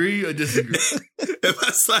 Do you agree or disagree? If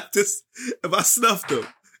I snuffed him.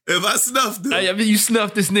 I mean, you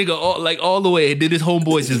snuffed this nigga all the way, and then his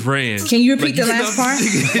homeboys just ran. Can you repeat the last part?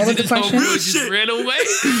 What was the question? Real just shit. Ran away.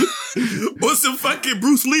 Or some fucking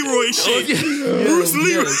Bruce Leroy shit. Bruce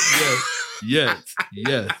Leroy. Yes.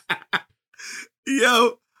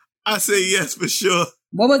 Yo, I say yes for sure.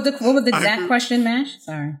 What was the exact question, Mash?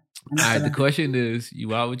 Sorry. All right, the question is,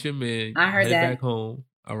 you out with your man. I heard that. Back home.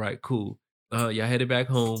 All right, cool. Y'all headed back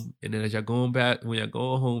home, and then as y'all going back, when y'all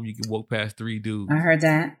going home, you can walk past 3 dudes. I heard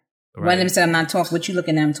that. Right. One of them said, I'm not talking, what you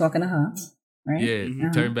looking at, I'm talking to her. Right?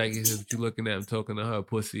 Yeah, turn back and says, what you looking at, I'm talking to her,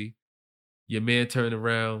 pussy. Your man turned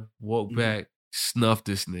around, walked back, snuffed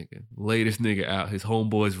this nigga, lay this nigga out, his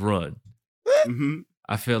homeboys run.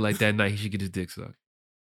 I feel like that night he should get his dick sucked.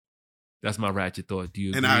 That's my ratchet thought. Do you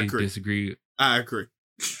agree? And I agree. Disagree? I agree.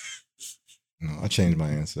 No, I changed my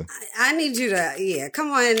answer. I need you to,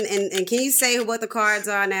 come on, and can you say what the cards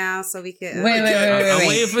are now so we can... Wait. I'm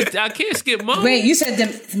waiting for... I can't skip Mo. Wait, you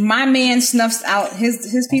said my man snuffs out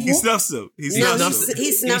his people? He snuffs them. He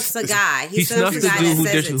snuffs a guy. He snuffs the dude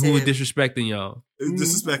who was disrespecting y'all.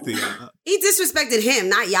 Disrespecting y'all. He disrespected him,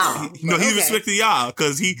 not y'all. He respected y'all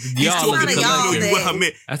because he's talking to y'all with her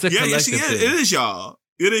man. That's a collective thing. It is y'all.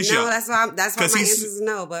 It is y'all. That's why my answer is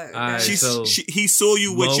no. But he saw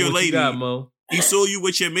you with your lady. Mo? He saw you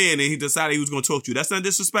with your man, and he decided he was going to talk to you. That's not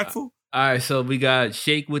disrespectful. All right, so we got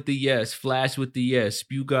Shake with the yes, Flash with the yes,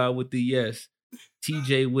 Spew God with the yes,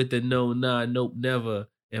 TJ with the no, nah, nope, never,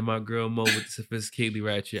 and my girl Mo with the sophisticatedly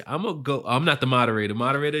ratchet. I'm gonna go. I'm not the moderator.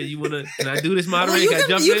 Moderator, you wanna? Can I do this? Moderator, you can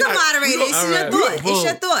moderate it. It's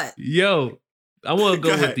your thought. Yo. I want to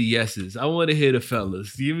go with the yeses. I want to hear the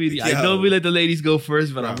fellas. I know we let the ladies go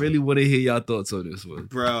first, but I really want to hear y'all thoughts on this one.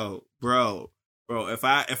 Bro. If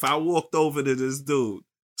I walked over to this dude,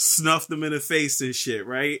 snuffed him in the face and shit,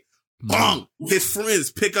 right? Bong! His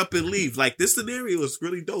friends pick up and leave. Like, this scenario was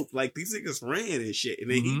really dope. Like, these niggas ran and shit. And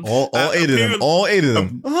then all 8 of them. All 8 of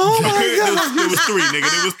them. Oh my God. There was 3, nigga.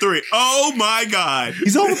 There was 3. Oh my God.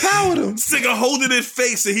 He's overpowered him. This nigga holding his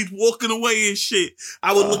face and he's walking away and shit.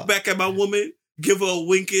 I would look back at my woman, give her a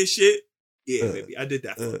wink and shit. Yeah, baby, I did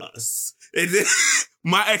that for us. And then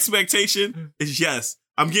my expectation is yes,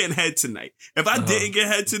 I'm getting head tonight. If I didn't get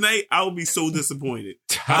head tonight, I would be so disappointed.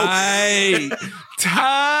 Tight, bro.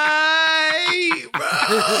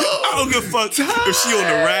 I don't give a fuck if she on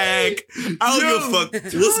the rag. I don't give a fuck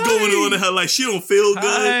what's going on in her life. She don't feel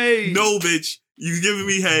good. No, bitch. You giving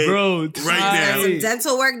me head right now. Some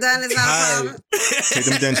dental work done is not a problem. Take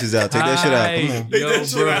them dentures out. Take that shit out. Come on. Take that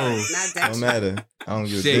shit out. Don't matter. I don't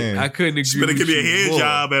give a damn. I couldn't agree. Better give me a hand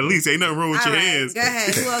job at least. Ain't nothing wrong with your hands. Go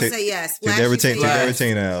ahead. Who else say yes? Take that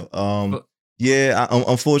retainer out. Yeah,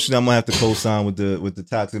 unfortunately, I'm gonna have to co-sign with the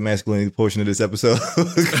toxic masculinity portion of this episode. Thank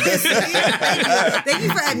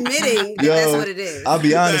you for admitting that that's what it is. I'll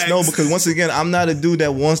be honest, no, because once again, I'm not a dude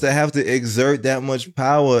that wants to have to exert that much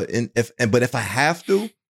power. But if I have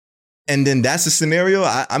to, and then that's the scenario,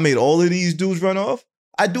 I made all of these dudes run off.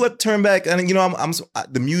 I do have to turn back, and I'm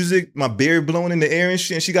the music, my beard blowing in the air and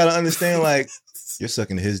shit. And she got to understand, like, you're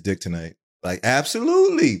sucking his dick tonight. Like,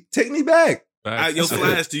 absolutely, take me back. Yo,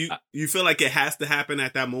 Flash, do you feel like it has to happen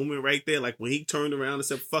at that moment right there? Like when he turned around and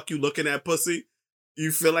said, fuck you looking at pussy,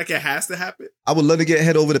 you feel like it has to happen? I would love to get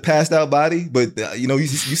head over the passed out body, but you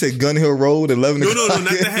said Gun Hill Road, 11 o'clock. No, not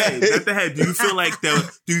the head. Not the head. Do you feel like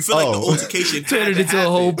the altercation turned it into a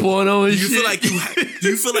whole porno and shit? Do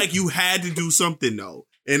you feel like you had to do something though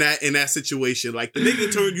in that situation? Like the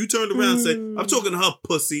nigga turned around and said, I'm talking to her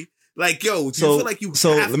pussy. Like, yo, do you feel like you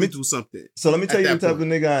have to do something? So let me tell you the type of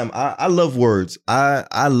nigga I am. I love words.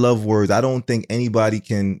 I love words. I don't think anybody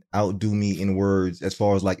can outdo me in words as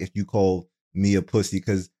far as like if you call me a pussy.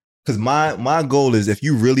 Because my goal is if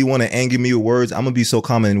you really want to anger me with words, I'm going to be so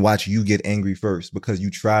calm and watch you get angry first because you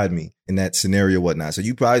tried me in that scenario or whatnot. So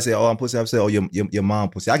you probably say, oh, I'm pussy. I say, oh, your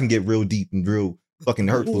mom pussy. I can get real deep and real fucking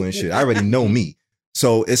hurtful and shit. I already know me.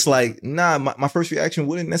 So it's like, nah, my first reaction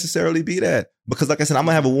wouldn't necessarily be that. Because like I said, I'm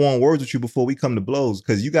gonna have a war on words with you before we come to blows.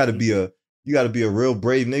 Because you gotta be a real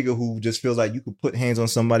brave nigga who just feels like you could put hands on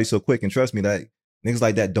somebody so quick. And trust me, that niggas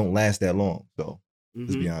like that don't last that long. So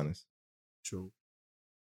let's be honest. True.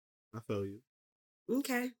 I feel you.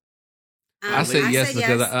 Okay. I say yes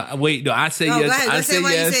because I say yes. I say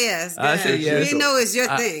yes. I say yes. You know it's your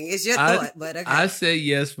thing. It's your thought. But okay. I say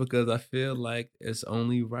yes because I feel like it's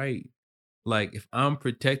only right. Like, if I'm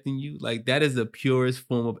protecting you, like, that is the purest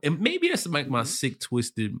form of, and maybe that's like my sick,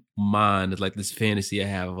 twisted mind, is like this fantasy I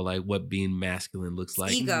have of like what being masculine looks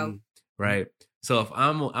like. Ego. Right? So if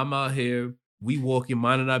I'm out here, we walking,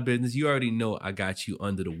 minding our business, you already know I got you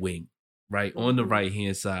under the wing, right? On the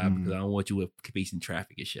right-hand side, because I don't want you facing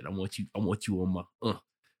traffic and shit. I want you on my,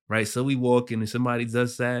 right? So we walking and somebody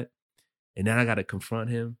does that, and then I got to confront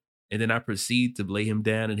him, and then I proceed to lay him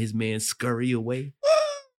down and his man scurry away.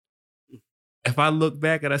 If I look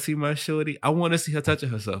back and I see my shorty, I want to see her touching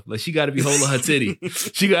herself. Like, she got to be holding her titty.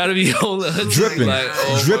 She got to be holding her dripping. Titty. Like,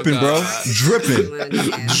 dripping, bro. Dripping,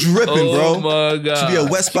 bro. Oh, my God. Should be a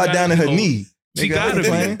wet spot down in her knee. She got to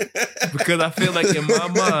be. Because I feel like in my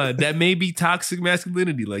mind, that may be toxic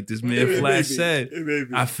masculinity, like this man Flash said.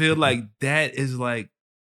 I feel like that is like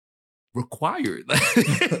required.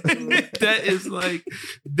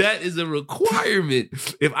 That is a requirement.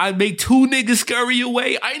 If I make 2 niggas scurry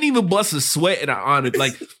away, I ain't even bust a sweat and I honored.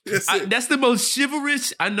 Like, that's the most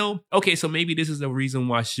chivalrous I know. Okay, so maybe this is the reason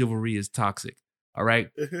why chivalry is toxic. All right?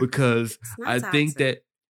 Because I think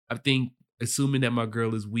assuming that my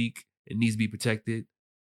girl is weak and needs to be protected,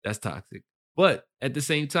 that's toxic. But at the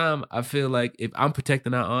same time, I feel like if I'm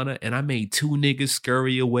protecting our honor and I made 2 niggas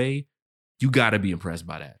scurry away, you gotta be impressed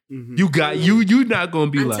by that. Mm-hmm. You got you not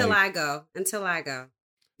gonna be until I go.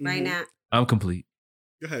 Right now. I'm complete.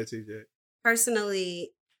 Go ahead, TJ.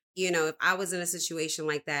 Personally, if I was in a situation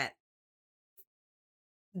like that,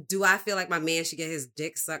 do I feel like my man should get his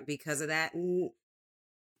dick sucked because of that?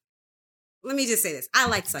 Let me just say this. I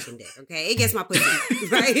like sucking dick, okay? It gets my pussy,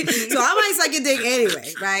 right? So I might suck your dick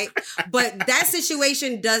anyway, right? But that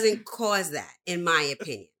situation doesn't cause that, in my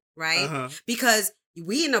opinion, right? Uh-huh. Because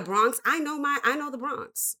we in the Bronx, I know the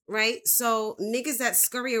Bronx, right? So niggas that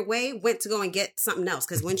scurry away went to go and get something else.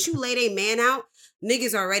 Because when you lay their man out,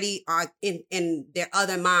 niggas already are in their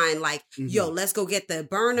other mind, like, yo, let's go get the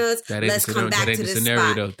burners. Let's come back to this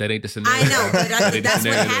spot. Though. That ain't the scenario. I know, but that's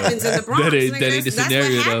what happens in the Bronx. That ain't the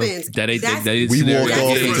scenario, though. That ain't the we scenario. walked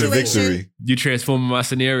off into victory. You transforming my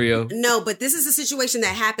scenario. No, but this is a situation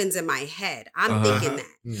that happens in my head. I'm thinking that.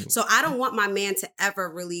 So I don't want my man to ever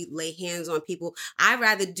really lay hands on people. I'd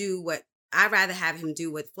rather have him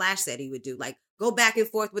do what Flash said he would do, like go back and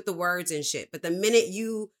forth with the words and shit. But the minute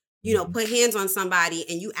you put hands on somebody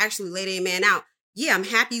and you actually lay their man out, yeah, I'm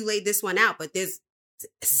happy you laid this one out, but there's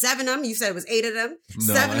 7 of them. You said it was 8 of them.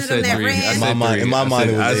 No, 7 of them that 3. ran. In my mind, it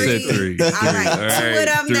was I 8. said 3. All right. 2 of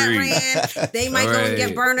them 3. that ran. They might go and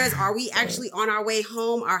get burners. Are we actually on our way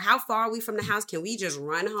home? Or how far are we from the house? Can we just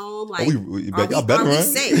run home? Like, are we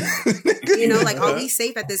safe? Are we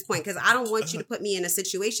safe at this point? Because I don't want you to put me in a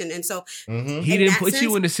situation. And so he didn't put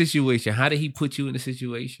you in a situation. How did he put you in a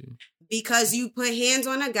situation? Because you put hands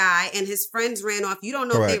on a guy and his friends ran off. You don't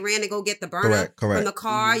know if they ran to go get the burner from the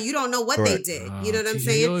car. You don't know what they did. You know what I'm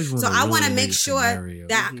saying? So I want to make sure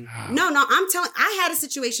that no, I had a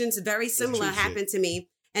situation very similar happen to me.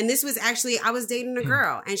 And this was actually, I was dating a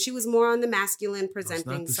girl and she was more on the masculine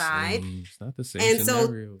presenting side. It's not the same and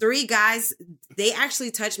scenario. So 3 guys, they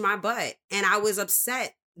actually touched my butt. And I was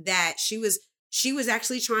upset that she was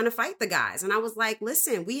actually trying to fight the guys. And I was like,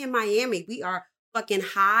 listen, we in Miami, we are fucking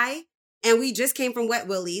high. And we just came from Wet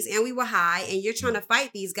Willie's and we were high and you're trying to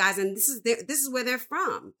fight these guys. And this is where they're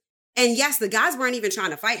from. And yes, the guys weren't even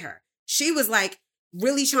trying to fight her. She was like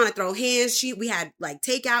really trying to throw hands. We had like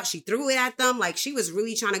takeout. She threw it at them. Like she was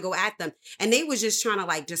really trying to go at them. And they was just trying to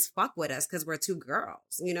like just fuck with us because we're 2 girls.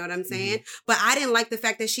 You know what I'm saying? But I didn't like the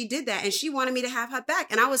fact that she did that. And she wanted me to have her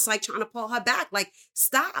back. And I was like trying to pull her back. Like,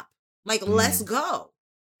 stop. Like, let's go.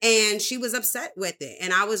 And she was upset with it.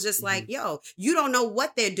 And I was just like, yo, you don't know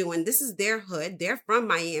what they're doing. This is their hood. They're from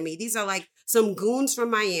Miami. These are like some goons from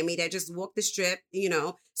Miami that just walk the strip,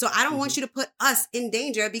 So I don't want you to put us in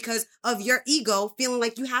danger because of your ego feeling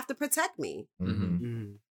like you have to protect me.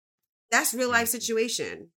 That's real life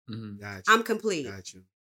situation. Gotcha. I'm complete. Gotcha.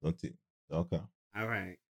 Okay. All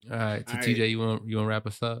right. So TJ, you want to wrap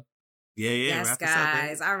us up? Yeah. Yes,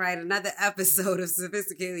 guys. All right. Another episode of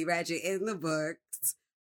Sophisticatedly Ratchet in the books.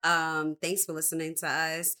 Thanks for listening to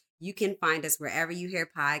us. You can find us wherever you hear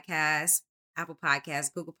podcasts, Apple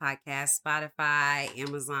Podcasts, Google Podcasts, Spotify,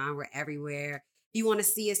 Amazon. We're everywhere. If you want to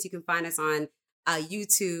see us, you can find us on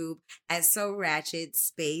YouTube at So Ratchet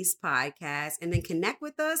Space Podcast, and then connect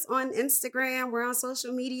with us on Instagram. We're on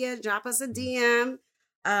social media. Drop us a DM.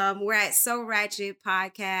 We're at So Ratchet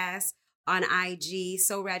Podcast on IG,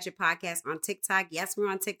 So Ratchet Podcast on TikTok. Yes, we're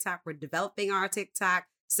on TikTok. We're developing our TikTok.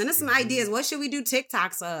 Send us some ideas. What should we do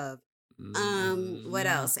TikToks of? What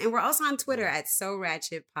else? And we're also on Twitter at So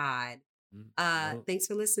Ratchet Pod. Thanks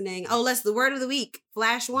for listening. Oh, let's the word of the week.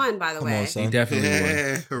 Flash won, by the way. He definitely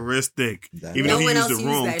won. Heuristic. Even though he used it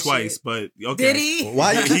wrong twice, but okay. Did he?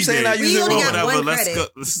 Why you keep saying I use it wrong? Whatever. Let's go.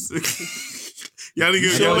 Y'all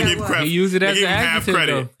give him credit. He used it as an adjective,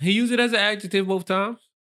 though. He used it as an adjective both times.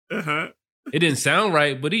 It didn't sound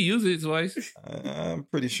right, but he used it twice. I'm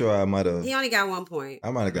pretty sure I might have. He only got 1 point. I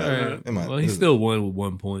might have got it. Well, he still won with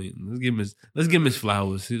 1 point. Let's give him his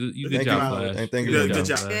flowers. You good job, Flash. Thank you. Good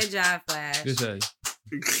job, Flash. Good job.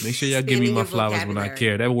 Make sure y'all give me my flowers when I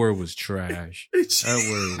care. That word was trash. That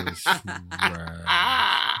word was trash.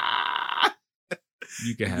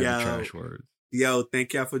 You can have the trash words. Yo,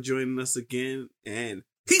 thank y'all for joining us again. And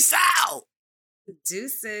peace out.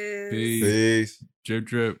 Deuces. Peace. Drip,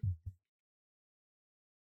 drip.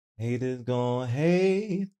 Haters gonna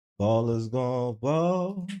hate, ballers gonna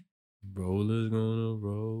ball, rollers gonna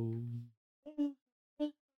roll.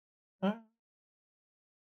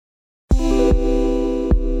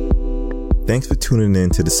 Thanks for tuning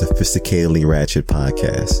in to the Sophisticatedly Ratchet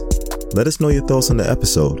podcast. Let us know your thoughts on the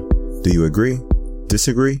episode. Do you agree?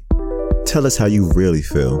 Disagree? Tell us how you really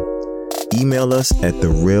feel. Email us at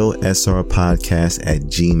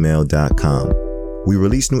therealsrpodcast@gmail.com. We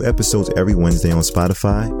release new episodes every Wednesday on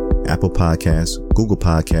Spotify, Apple Podcasts, Google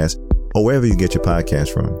Podcasts, or wherever you get your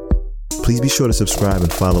podcasts from. Please be sure to subscribe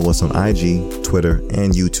and follow us on IG, Twitter,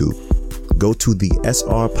 and YouTube. Go to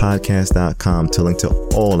thesrpodcast.com to link to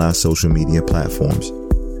all our social media platforms.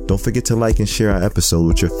 Don't forget to like and share our episode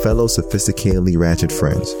with your fellow sophisticatedly ratchet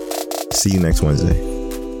friends. See you next Wednesday.